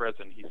 whatever, in the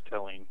present he's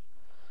telling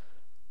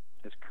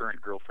his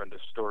current girlfriend a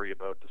story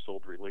about this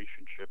old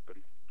relationship,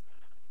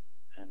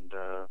 and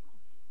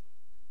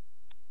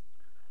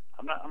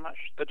I'm not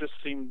that just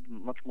seemed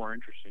much more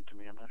interesting to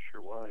me. I'm not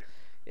sure why.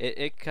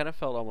 It kind of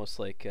felt almost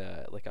like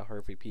a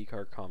Harvey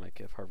Pekar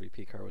comic if Harvey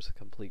Pekar was a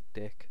complete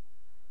dick.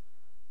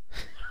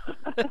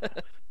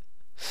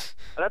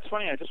 That's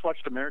funny. I just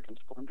watched American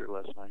Splendor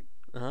last night.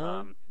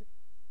 Uh-huh.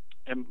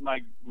 And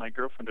my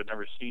girlfriend had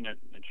never seen it,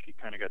 and she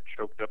kind of got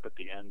choked up at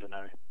the end, and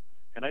I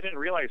didn't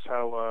realize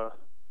how.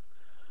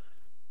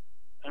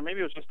 And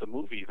maybe it was just a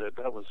movie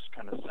that was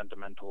kind of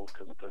sentimental,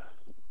 because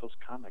those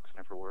comics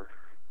never were.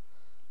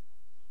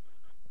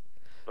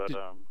 But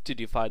did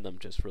you find them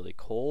just really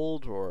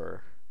cold,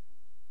 or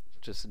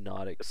just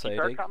not exciting?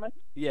 The Pekar comic?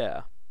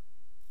 Yeah.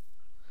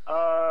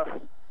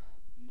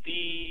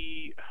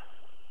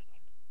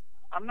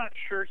 I'm not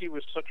sure he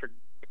was such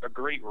a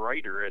great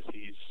writer as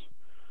he's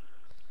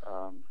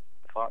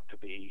thought to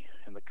be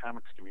in the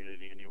comics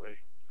community, anyway.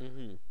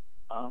 Mm-hmm.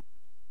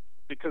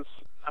 Because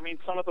I mean,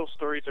 some of those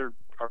stories are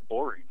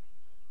boring.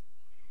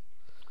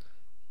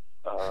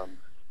 But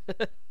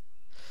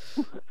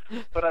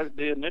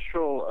the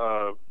initial,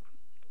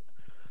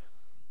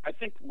 I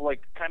think,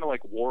 kind of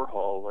like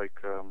Warhol,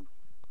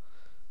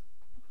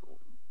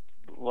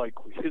 like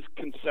his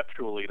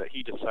conceptually that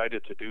he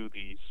decided to do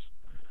these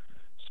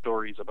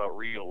stories about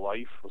real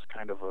life was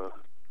kind of a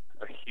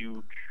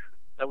huge.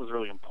 That was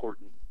really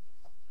important.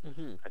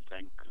 Mm-hmm. I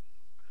think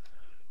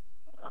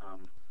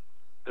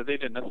that they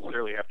didn't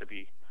necessarily have to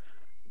be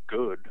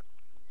good,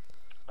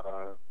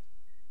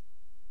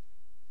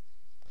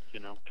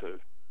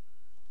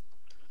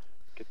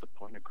 get the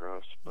point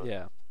across. But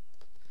Yeah.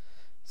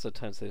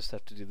 Sometimes they just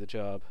have to do the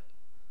job.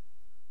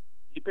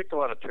 he picked a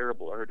lot of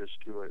terrible artists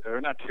too,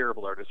 or not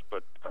terrible artists,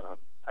 but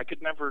I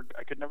could never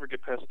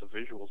get past the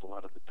visuals a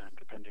lot of the time,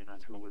 depending on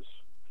who was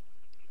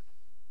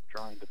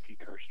drawing the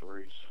Picard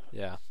stories.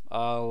 Yeah,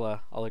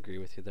 I'll agree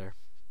with you there.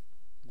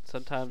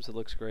 Sometimes it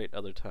looks great,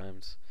 other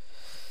times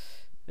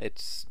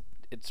it's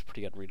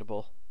pretty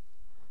unreadable.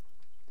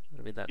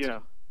 I mean,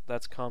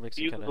 that's comics.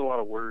 He uses a lot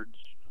of words.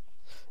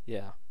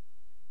 Yeah.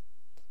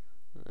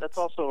 That's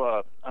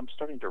also I'm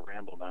starting to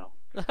ramble now.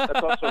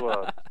 That's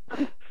also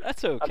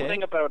That's okay. I'm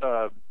thinking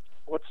about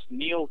what's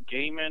Neil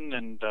Gaiman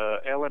and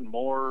Alan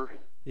Moore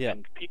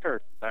and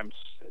Picard. To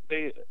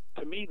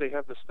me they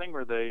have this thing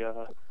where they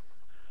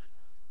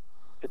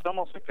it's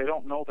almost like they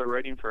don't know they're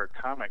writing for a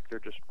comic. They're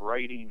just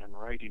writing and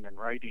writing and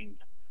writing,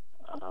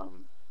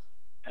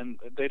 and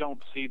they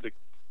don't see the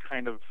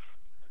kind of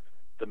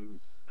the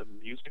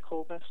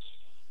musicalness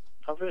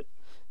of it.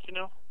 You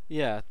know?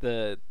 Yeah,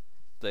 the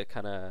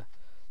kind of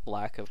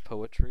lack of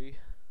poetry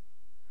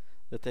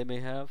that they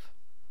may have.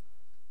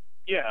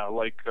 Yeah,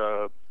 like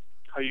how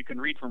you can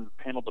read from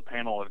panel to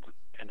panel,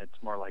 and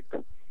it's more like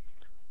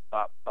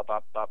bop bop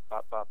bop bop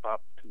bop bop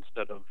bop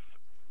instead of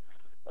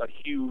a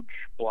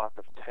huge block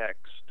of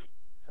text,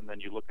 and then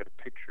you look at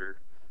a picture,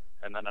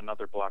 and then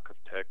another block of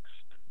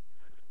text.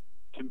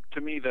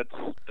 To me,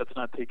 that's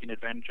not taking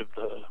advantage of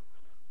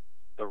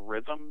the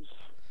rhythms.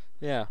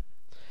 Yeah.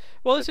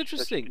 Well, it's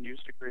interesting. That you can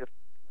use to create.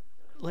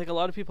 Like, a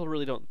lot of people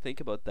really don't think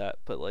about that,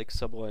 but like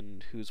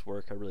someone whose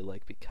work I really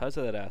like because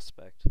of that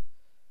aspect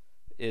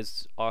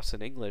is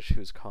Austin English,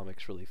 whose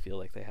comics really feel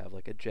like they have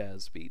like a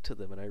jazz beat to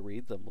them, and I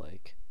read them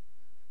like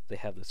they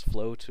have this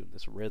flow to them,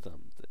 this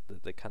rhythm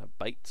that kind of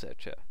bites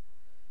at you.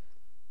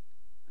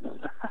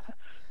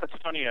 That's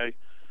funny.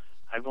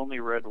 I've only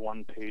read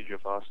one page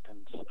of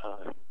Austin's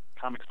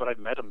comics, but I've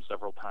met him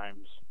several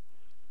times,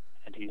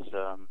 and he's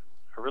a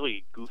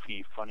really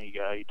goofy, funny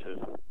guy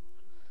to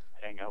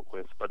hang out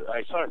with. But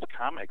I saw his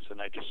comics,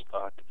 and I just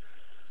thought,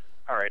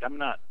 all right, I'm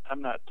not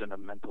in a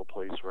mental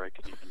place where I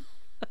could even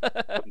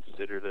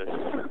consider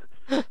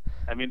this.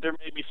 I mean, there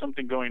may be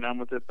something going on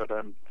with it, but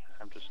I'm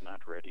just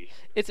not ready.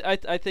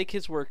 I think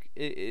his work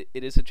it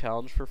is a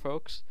challenge for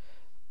folks,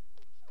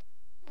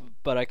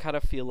 but I kind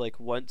of feel like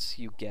once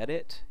you get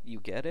it,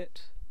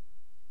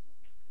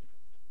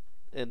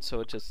 and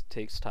so it just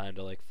takes time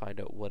to like find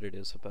out what it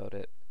is about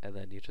it, and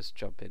then you just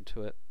jump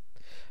into it.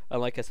 And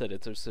like I said,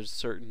 there's a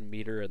certain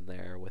meter in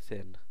there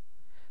within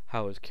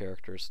how his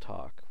characters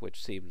talk,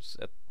 which seems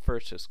at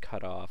first just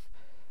cut off,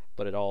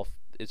 but it all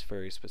is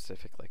very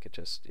specific. Like it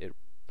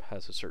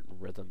has a certain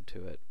rhythm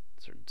to it,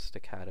 certain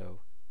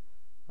staccato,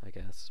 I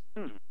guess.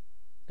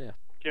 Yeah.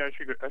 Yeah, I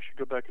should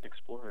go back and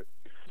explore it,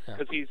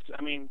 because he's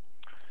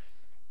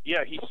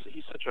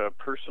such a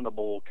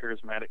personable,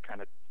 charismatic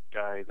kind of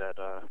guy that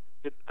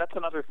that's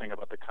another thing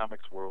about the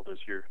comics world is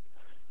you're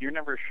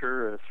never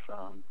sure if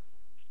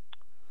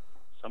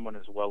someone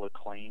is well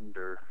acclaimed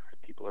or if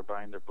people are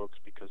buying their books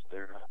because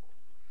they're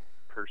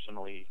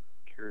personally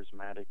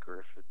charismatic or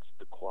if it's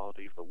the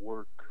quality of the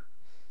work.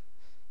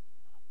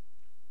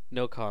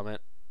 No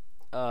comment.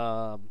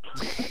 Yeah.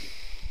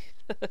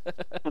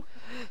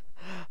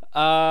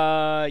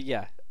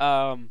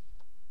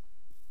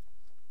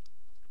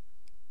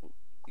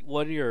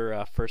 One of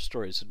your first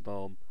stories in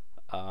Bohm,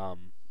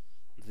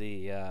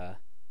 the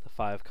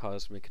 5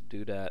 Cosmic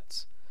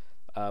Doodads,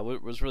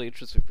 was really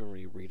interesting for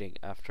me reading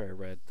after I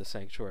read The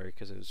Sanctuary,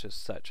 because it was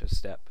just such a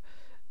step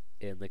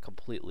in the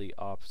completely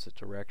opposite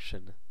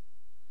direction,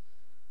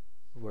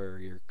 where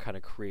you're kind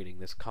of creating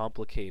this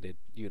complicated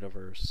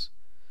universe,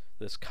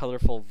 this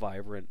colorful,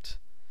 vibrant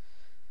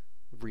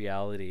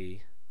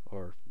reality,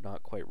 or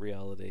not quite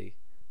reality,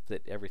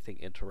 that everything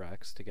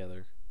interacts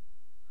together.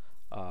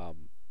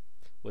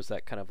 Was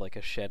that kind of like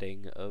a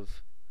shedding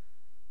of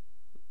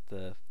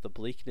the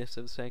bleakness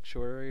of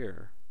Sanctuary,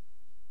 or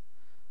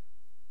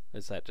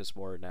is that just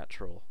more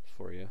natural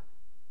for you?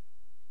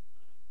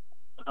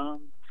 I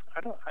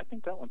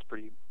think that one's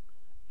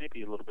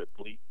maybe a little bit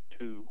bleak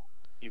too,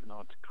 even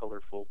though it's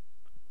colorful.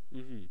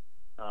 Mm-hmm.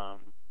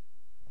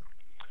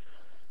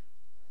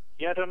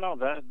 Yeah, I don't know,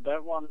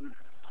 that one.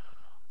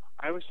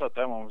 I always thought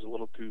that one was a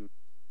little too.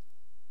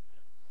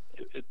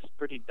 It's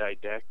pretty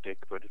didactic,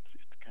 but it's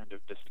kind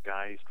of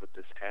disguised with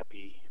this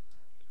happy,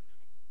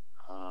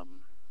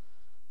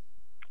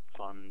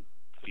 fun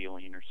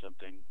feeling or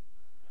something.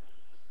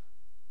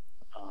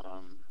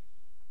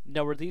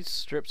 Now, were these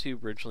strips you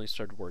originally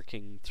started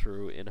working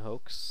through in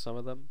Hoax, some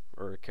of them,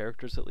 or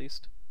characters at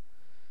least?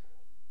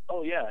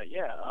 Oh yeah.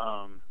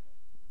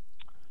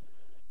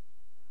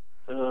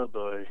 Oh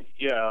boy,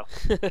 yeah.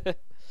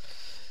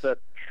 That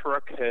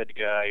truckhead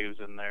guy who's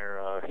in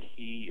there,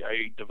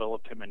 I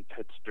developed him in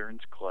Ted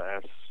Stern's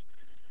class,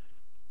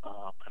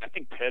 and I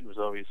think Ted was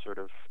always sort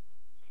of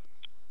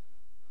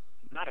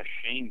not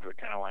ashamed, but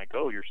kind of like,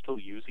 oh, you're still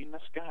using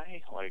this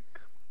guy? Like,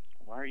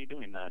 why are you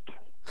doing that?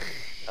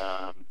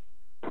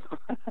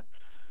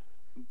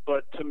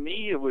 But to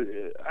me, it was,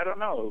 I don't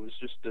know, it was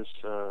just this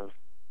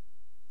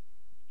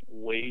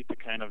way to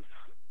kind of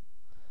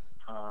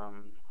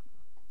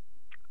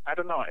I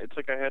don't know. It's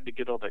like I had to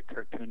get all that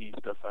cartoony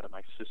stuff out of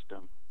my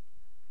system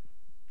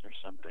or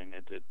something.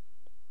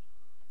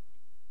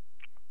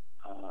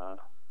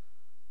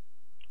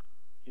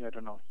 Yeah, I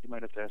don't know. You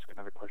might have to ask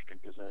another question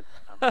because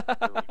I'm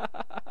really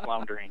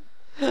floundering.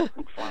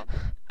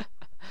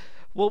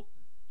 Well,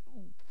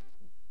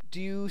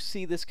 do you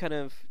see this kind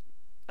of...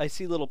 I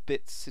see little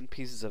bits and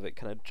pieces of it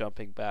kind of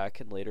jumping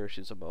back in later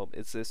issues of Moe.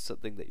 Is this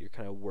something that you're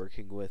kind of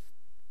working with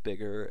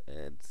bigger,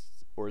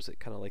 or is it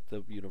kind of like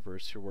the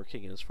universe you're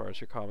working in as far as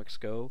your comics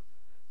go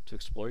to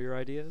explore your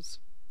ideas?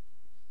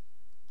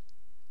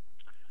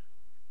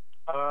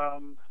 I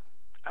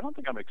don't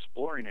think I'm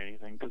exploring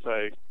anything because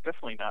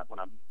definitely not when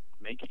I'm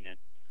making it.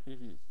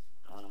 Mm-hmm.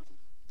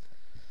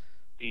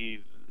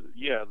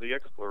 The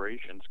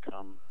explorations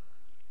come.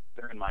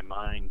 They're in my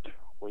mind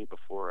way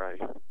before I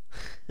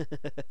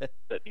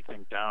set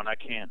anything down.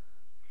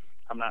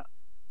 I'm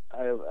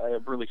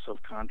really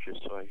self-conscious,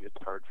 so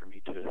it's hard for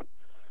me to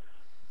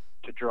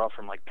draw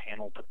from like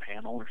panel to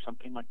panel or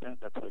something like that.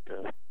 That's like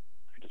I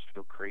just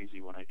feel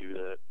crazy when I do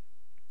that.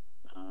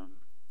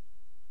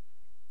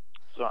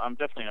 So I'm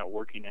definitely not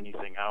working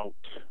anything out.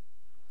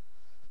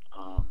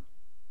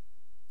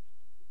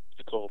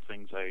 It's all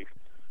things I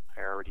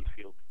already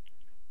feel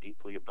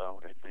deeply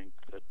about, I think,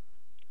 that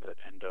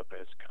end up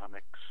as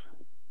comics.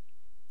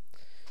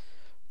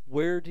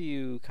 Where do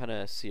you kind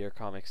of see your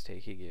comics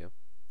taking you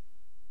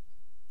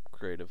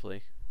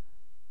creatively?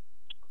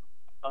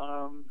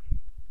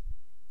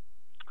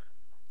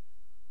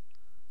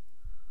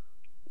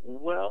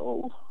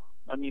 Well,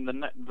 I mean,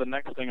 the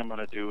next thing I'm going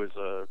to do is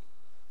a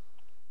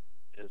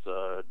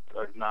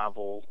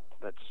novel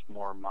that's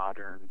more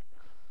modern,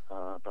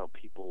 about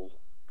people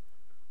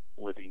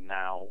living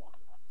now.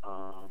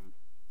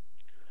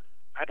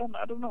 I don't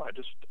know.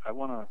 I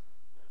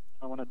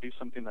want to do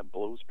something that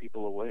blows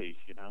people away.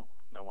 You know,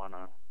 I want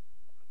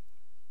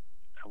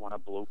to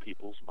blow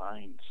people's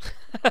minds.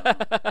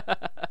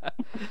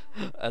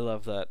 I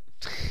love that.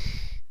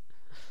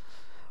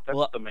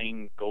 That's the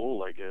main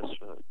goal, I guess.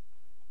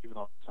 Even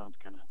though it sounds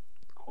kind of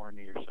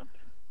corny or something.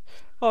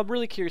 Well, I'm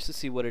really curious to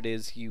see what it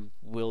is you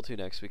will do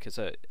next, because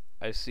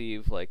I see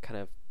you've like kind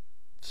of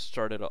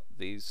started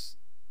these,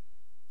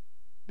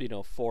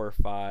 4 or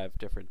 5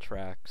 different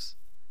tracks,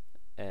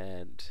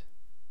 and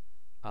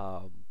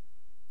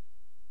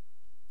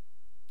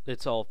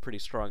it's all pretty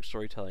strong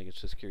storytelling.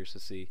 It's just curious to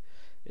see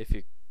if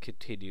you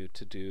continue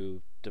to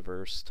do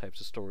diverse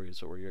types of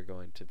stories, or you're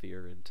going to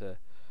veer into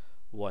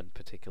one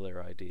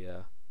particular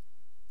idea.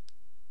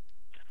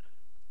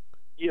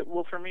 Yeah,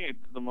 well, for me,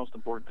 the most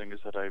important thing is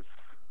that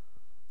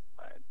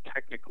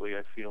technically,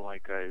 I feel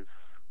like I've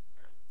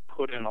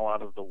put in a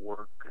lot of the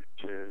work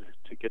to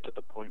get to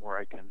the point where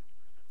I can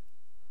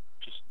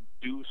just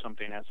do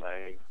something as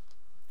I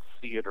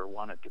see it or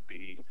want it to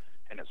be,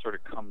 and it sort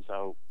of comes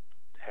out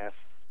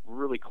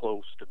really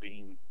close to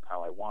being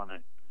how I want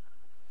it.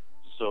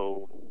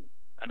 So,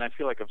 and I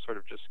feel like I've sort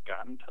of just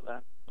gotten to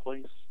that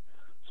place.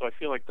 So I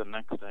feel like the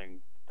next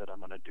thing that I'm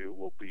going to do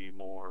will be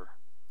more,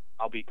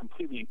 I'll be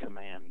completely in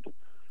command.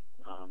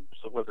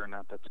 So whether or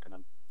not that's going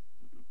to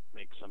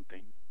make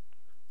something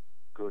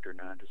good or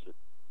not is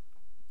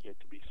yet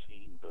to be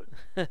seen, but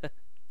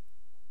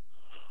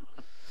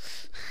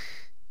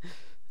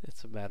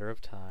it's a matter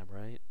of time,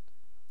 right?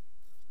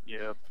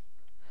 Yeah.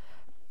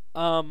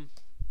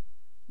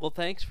 Well,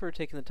 thanks for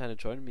taking the time to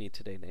join me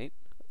today, Nate.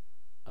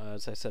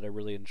 As I said, I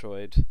really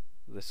enjoyed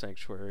The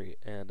Sanctuary,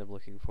 and I'm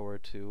looking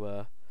forward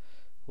to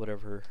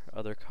whatever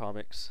other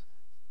comics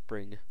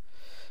bring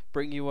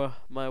you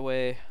my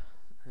way.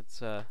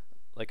 It's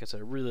like I said,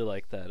 I really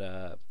like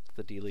that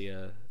the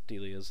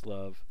Delia's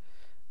Love,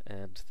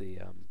 and the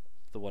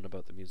one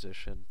about the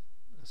musician,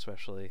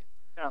 especially.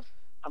 Yeah,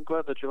 I'm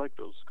glad that you like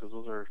those, because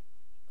those are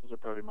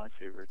probably my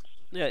favorites.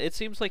 Yeah, it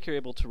seems like you're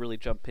able to really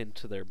jump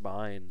into their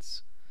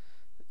minds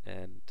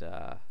and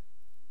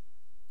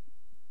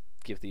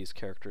give these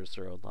characters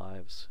their own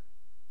lives.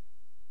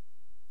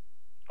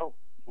 Oh,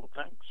 well,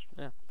 thanks.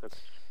 Yeah, that's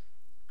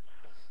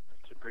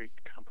a great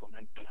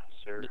compliment,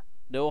 sir.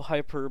 No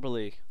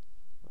hyperbole.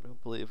 I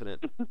don't believe in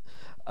it.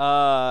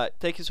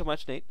 Thank you so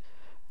much, Nate.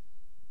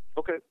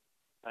 Okay,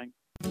 thanks.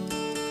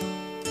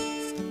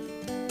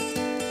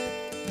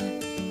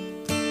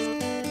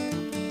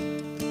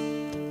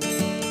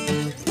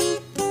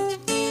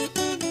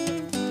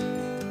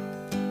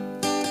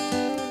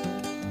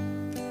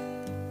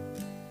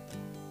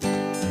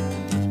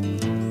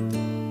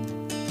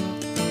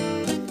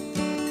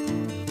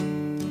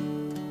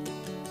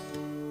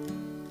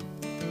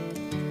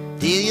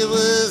 Delia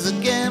was a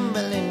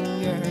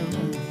gambling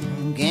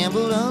girl,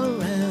 gambled all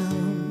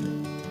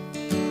around.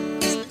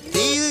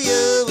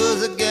 Delia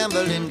was a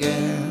gambling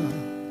girl,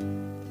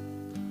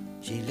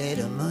 she laid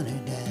her money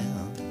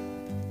down.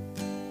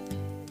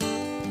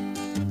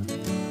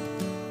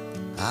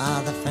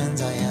 All the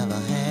friends I ever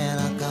had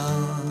are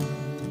gone.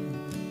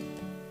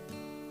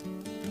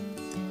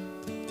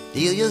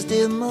 Delia's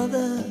dear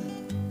mother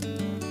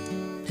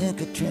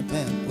took a trip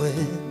out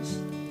west.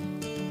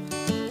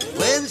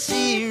 When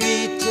she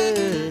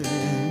returned,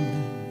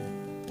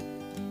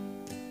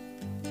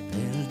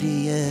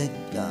 had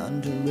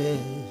gone to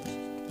rest.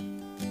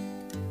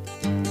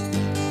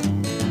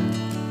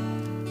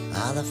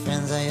 All the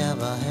friends I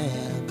ever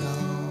had are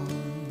gone.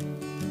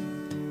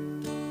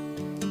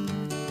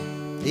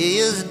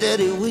 Here's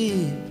Daddy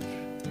weeps,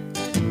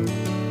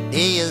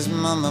 here's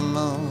Mama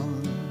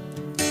moans.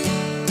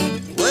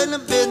 Wouldn't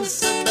have been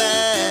so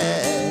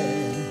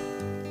bad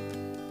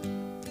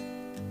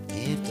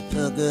if the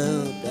poor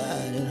girl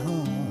died at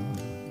home.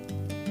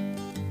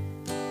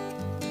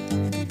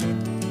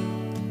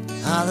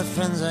 All the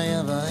friends I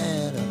ever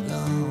had are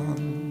gone.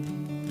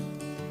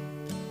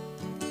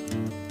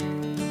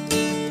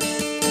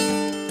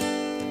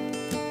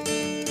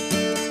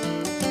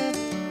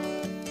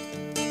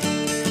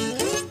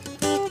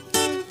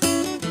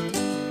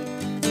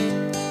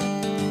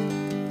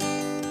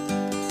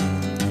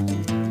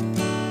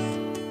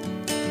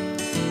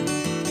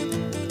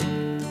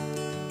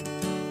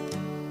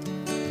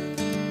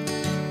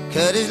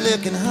 Cuddy's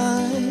looking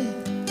high,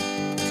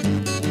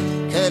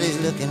 Cuddy's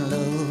looking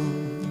low.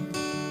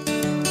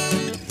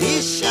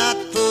 He shot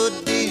poor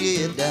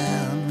Delia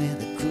down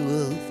with a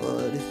cruel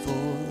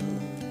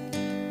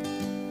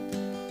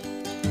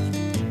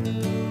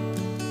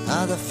 44.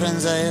 All the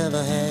friends I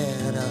ever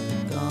had are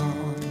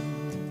gone.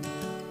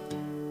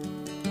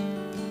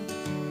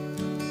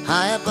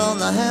 High up on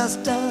the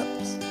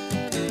housetops,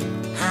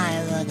 high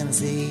as I can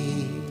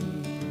see,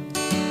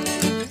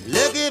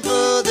 looking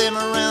for them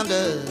around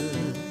us,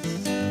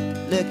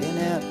 looking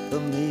out for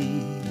me.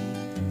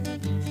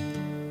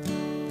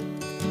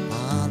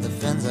 All the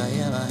friends I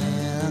ever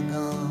had are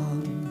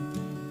gone.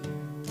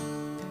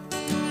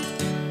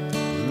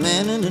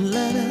 Man in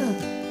Atlanta,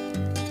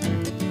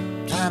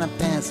 trying to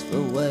pass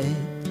for way.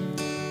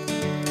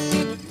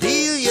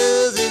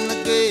 Delia's in the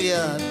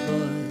graveyard,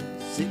 boy,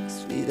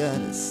 6 feet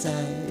out of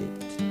sight.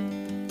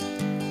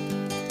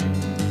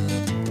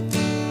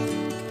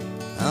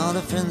 All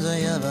the friends I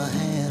ever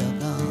had are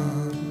gone.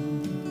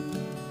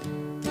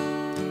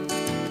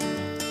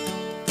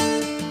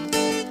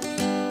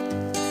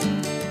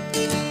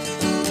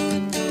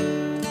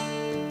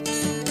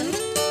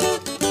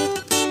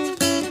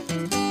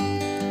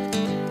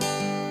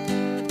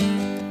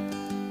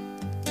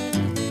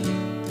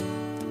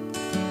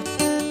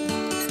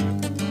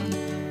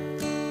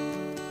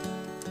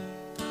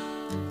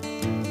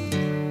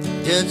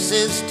 Judge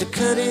says to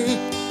Cuddy,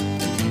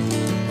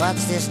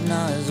 what's this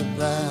noise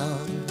about?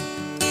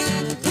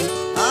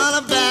 All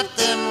about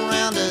them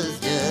rounders,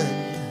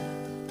 Judge,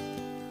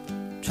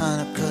 trying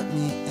to cut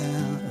me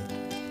out.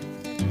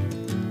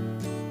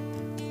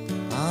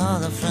 All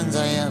the friends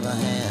I ever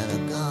had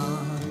are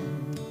gone.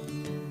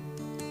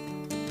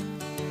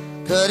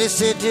 Cuddy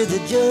said to the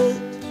judge,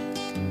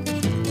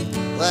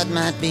 what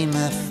might be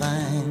my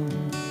fine?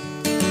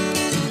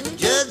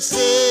 Judge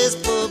says,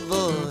 poor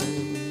boy,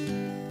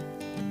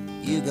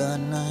 you got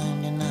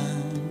 99.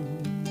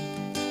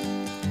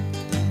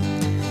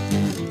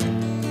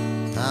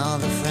 All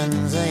the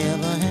friends I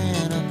ever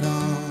had are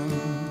gone.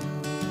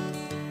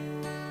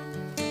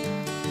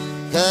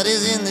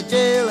 Cuddy's in the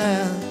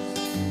jailhouse,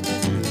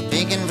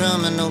 drinking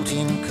from an old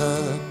tin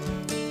cup.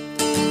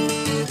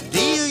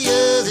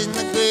 Delia's in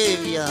the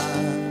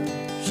graveyard,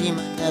 she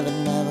might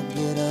never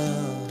get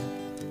up.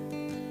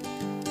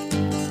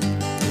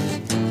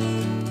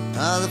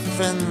 All the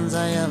friends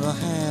I ever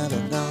had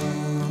are gone.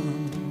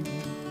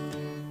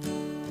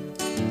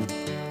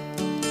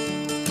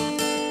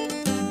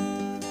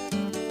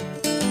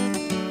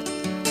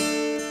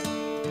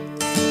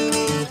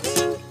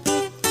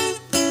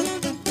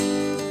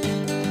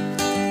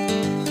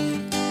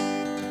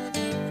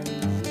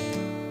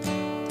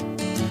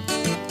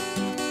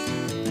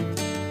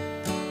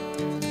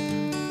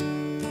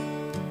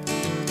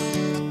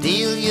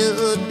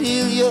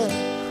 Delia,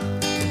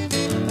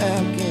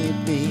 how can it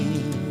be?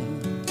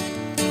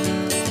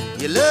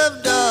 You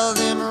loved all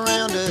them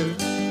around us,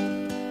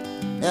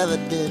 never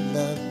did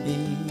love me.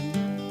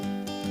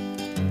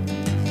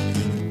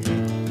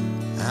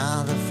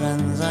 All the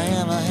friends I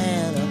ever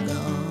had are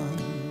gone.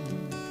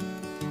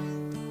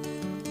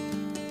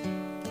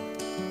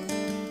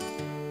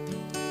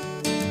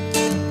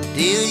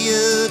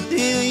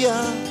 Delia,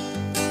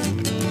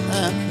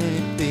 how could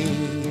it be?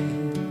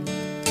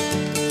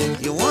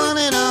 You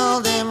wanted all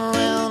them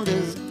around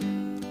us,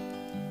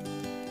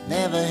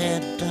 never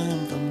had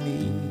time for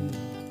me.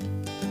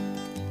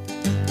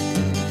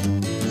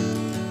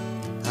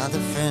 All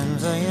the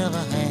friends I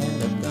ever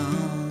had are